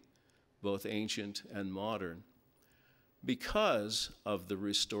reality, both ancient and modern. Because of the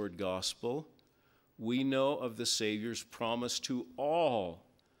restored gospel, we know of the Savior's promise to all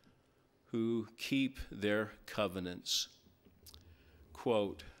who keep their covenants.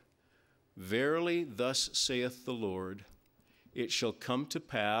 Quote, verily thus saith the Lord, it shall come to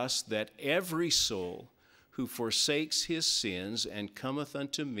pass that every soul who forsakes his sins and cometh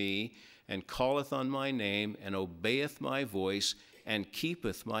unto me and calleth on my name and obeyeth my voice and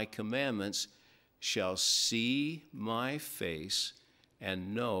keepeth my commandments shall see my face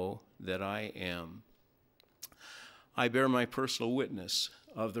and know that I am. I bear my personal witness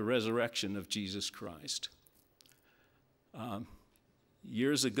of the resurrection of Jesus Christ.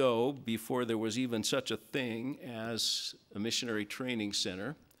 Years ago, before there was even such a thing as a missionary training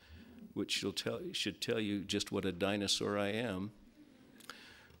center, which should tell you just what a dinosaur I am,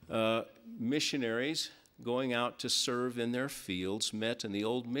 missionaries going out to serve in their fields met in the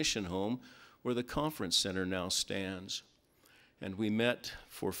old mission home where the conference center now stands. And we met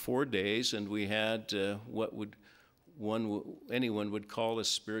for 4 days, and we had what anyone would call a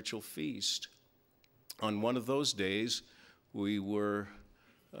spiritual feast. On one of those days, we were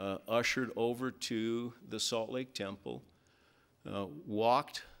ushered over to the Salt Lake Temple,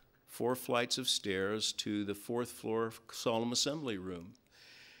 walked 4 flights of stairs to the 4th floor Solemn Assembly Room.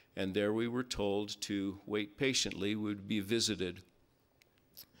 And there we were told to wait patiently, we would be visited.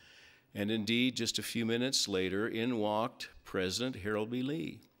 And indeed, just a few minutes later, in walked President Harold B.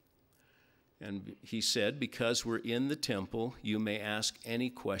 Lee. And he said, because we're in the temple, you may ask any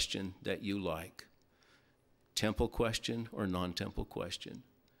question that you like. Temple question or non-temple question.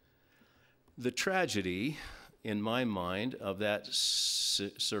 The tragedy, in my mind, of that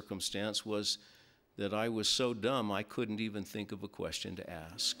circumstance was that I was so dumb I couldn't even think of a question to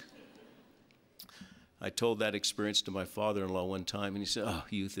ask. I told that experience to my father-in-law one time, and he said, "Oh,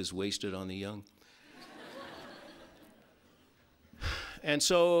 youth is wasted on the young." And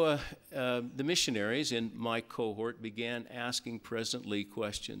so the missionaries in my cohort began asking President Lee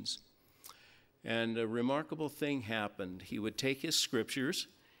questions. And a remarkable thing happened. He would take his scriptures,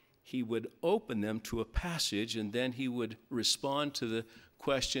 he would open them to a passage, and then he would respond to the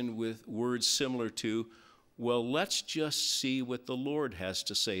question with words similar to, "Well, let's just see what the Lord has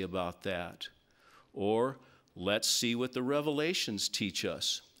to say about that." Or, "Let's see what the Revelations teach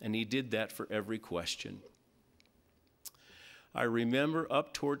us." And he did that for every question. I remember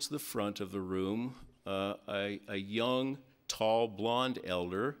up towards the front of the room, a young, tall, blonde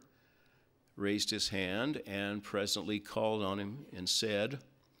elder raised his hand and presently called on him and said,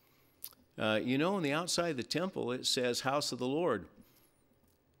 "You know, on the outside of the temple, it says House of the Lord.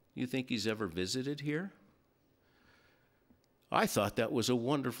 You think he's ever visited here?" I thought that was a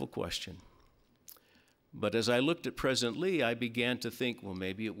wonderful question. But as I looked at President Lee, I began to think, well,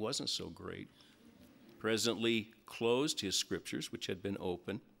 maybe it wasn't so great. President Lee closed his scriptures, which had been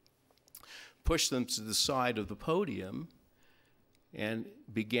open, pushed them to the side of the podium, and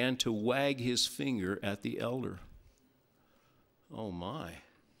began to wag his finger at the elder. Oh, my.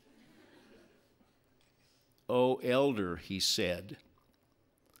 "Oh, elder," he said,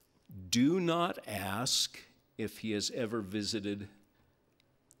 "do not ask if he has ever visited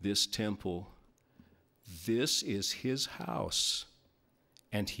this temple. This is his house,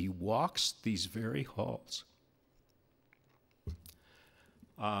 and he walks these very halls."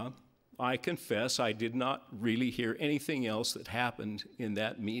 I confess I did not really hear anything else that happened in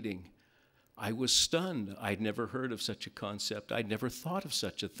that meeting. I was stunned. I'd never heard of such a concept. I'd never thought of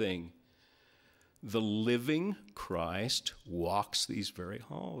such a thing. The living Christ walks these very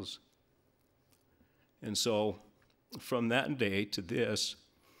halls. And so from that day to this,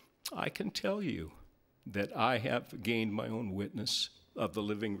 I can tell you that I have gained my own witness of the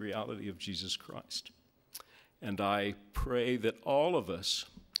living reality of Jesus Christ. And I pray that all of us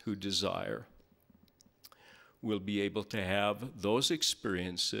who desire will be able to have those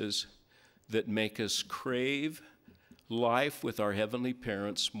experiences that make us crave life with our heavenly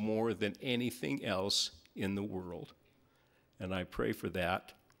parents more than anything else in the world. And I pray for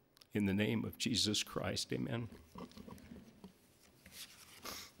that in the name of Jesus Christ. Amen.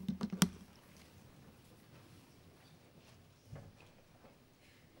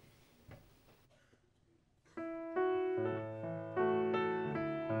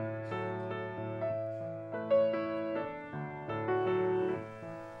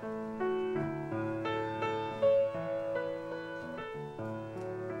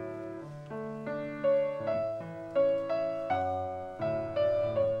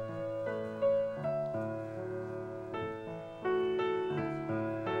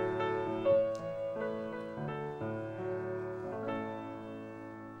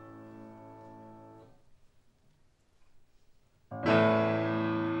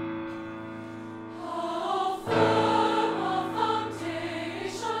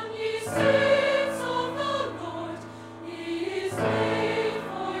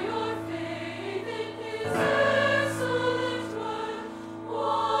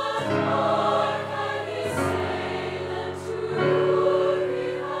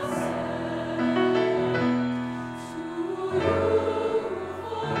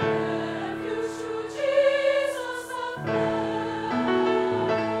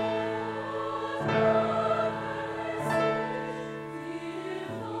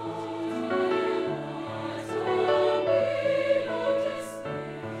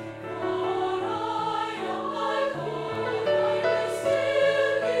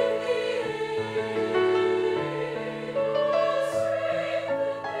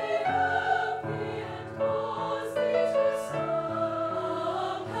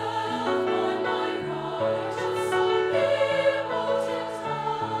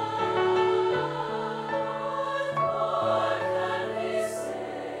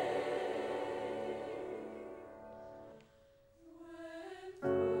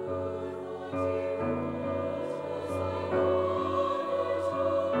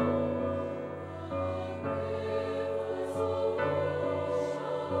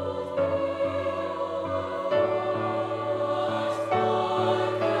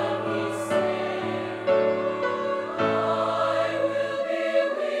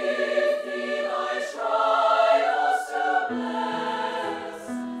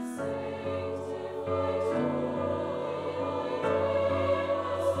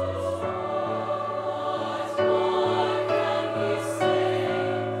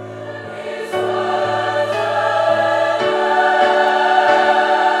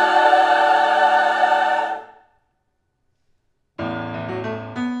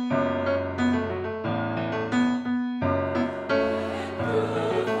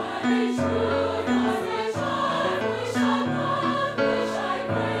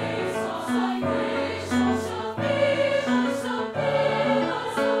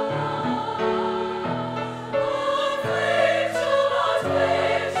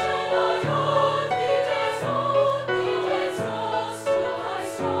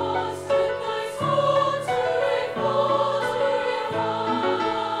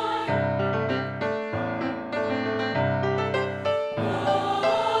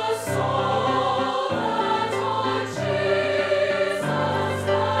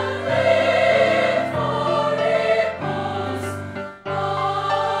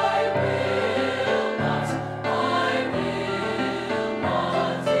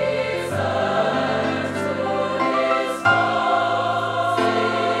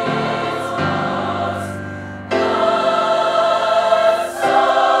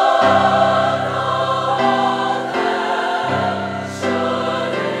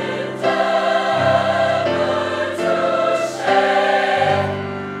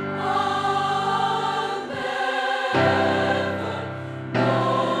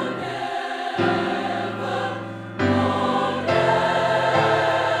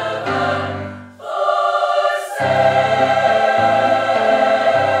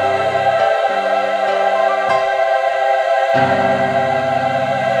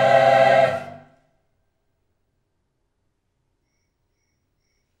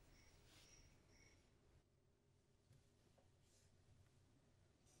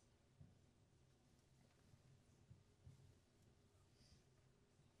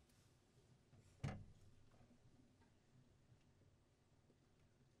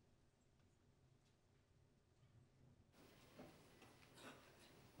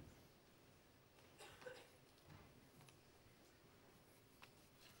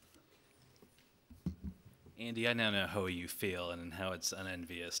 Andy, I now know how you feel and how it's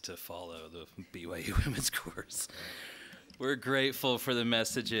unenvious to follow the BYU women's course. We're grateful for the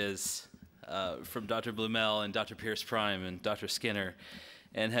messages from Dr. Blumell and Dr. Pierce Prime and Dr. Skinner,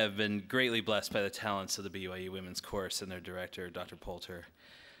 and have been greatly blessed by the talents of the BYU women's course and their director, Dr. Poulter.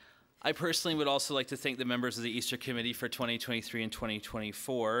 I personally would also like to thank the members of the Easter Committee for 2023 and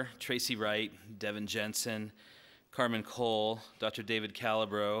 2024, Tracy Wright, Devin Jensen, Carmen Cole, Dr. David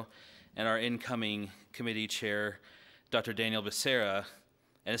Calabro, and our incoming committee chair, Dr. Daniel Becerra,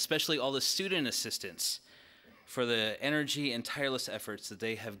 and especially all the student assistants for the energy and tireless efforts that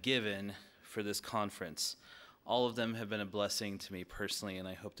they have given for this conference. All of them have been a blessing to me personally, and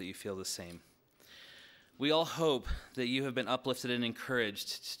I hope that you feel the same. We all hope that you have been uplifted and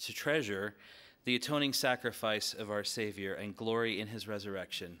encouraged to treasure the atoning sacrifice of our Savior and glory in his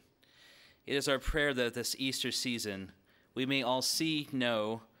resurrection. It is our prayer that this Easter season we may all see,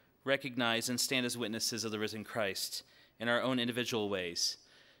 know, recognize, and stand as witnesses of the risen Christ in our own individual ways,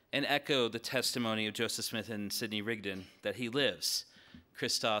 and echo the testimony of Joseph Smith and Sidney Rigdon that he lives,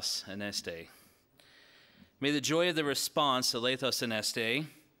 Christos Aneste. May the joy of the response, Aleithos Aneste,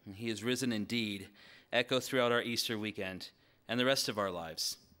 and he is risen indeed, echo throughout our Easter weekend and the rest of our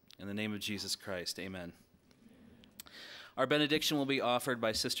lives. In the name of Jesus Christ, amen. Our benediction will be offered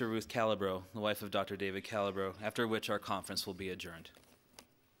by Sister Ruth Calabro, the wife of Dr. David Calabro, after which our conference will be adjourned.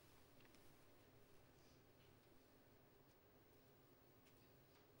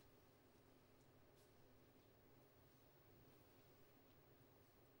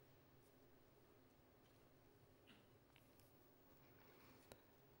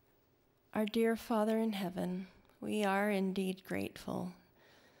 Our dear Father in heaven, we are indeed grateful,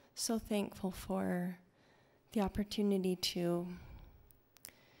 so thankful for the opportunity to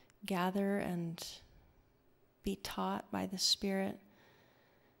gather and be taught by the Spirit,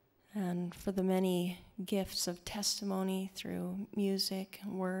 and for the many gifts of testimony through music,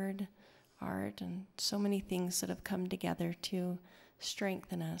 word, art, and so many things that have come together to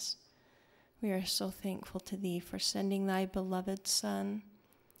strengthen us. We are so thankful to Thee for sending Thy beloved Son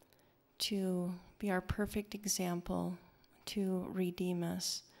to be our perfect example, to redeem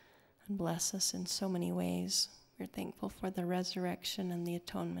us and bless us in so many ways. We're thankful for the resurrection and the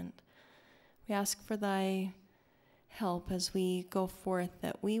atonement. We ask for thy help as we go forth,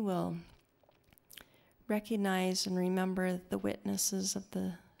 that we will recognize and remember the witnesses of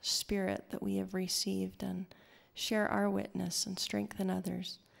the Spirit that we have received and share our witness and strengthen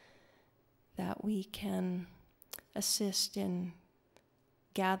others, that we can assist in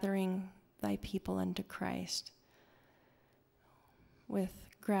gathering thy people unto Christ. With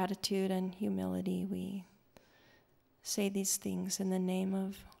gratitude and humility, we say these things in the name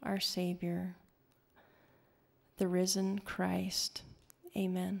of our Savior, the risen Christ.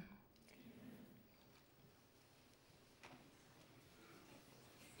 Amen.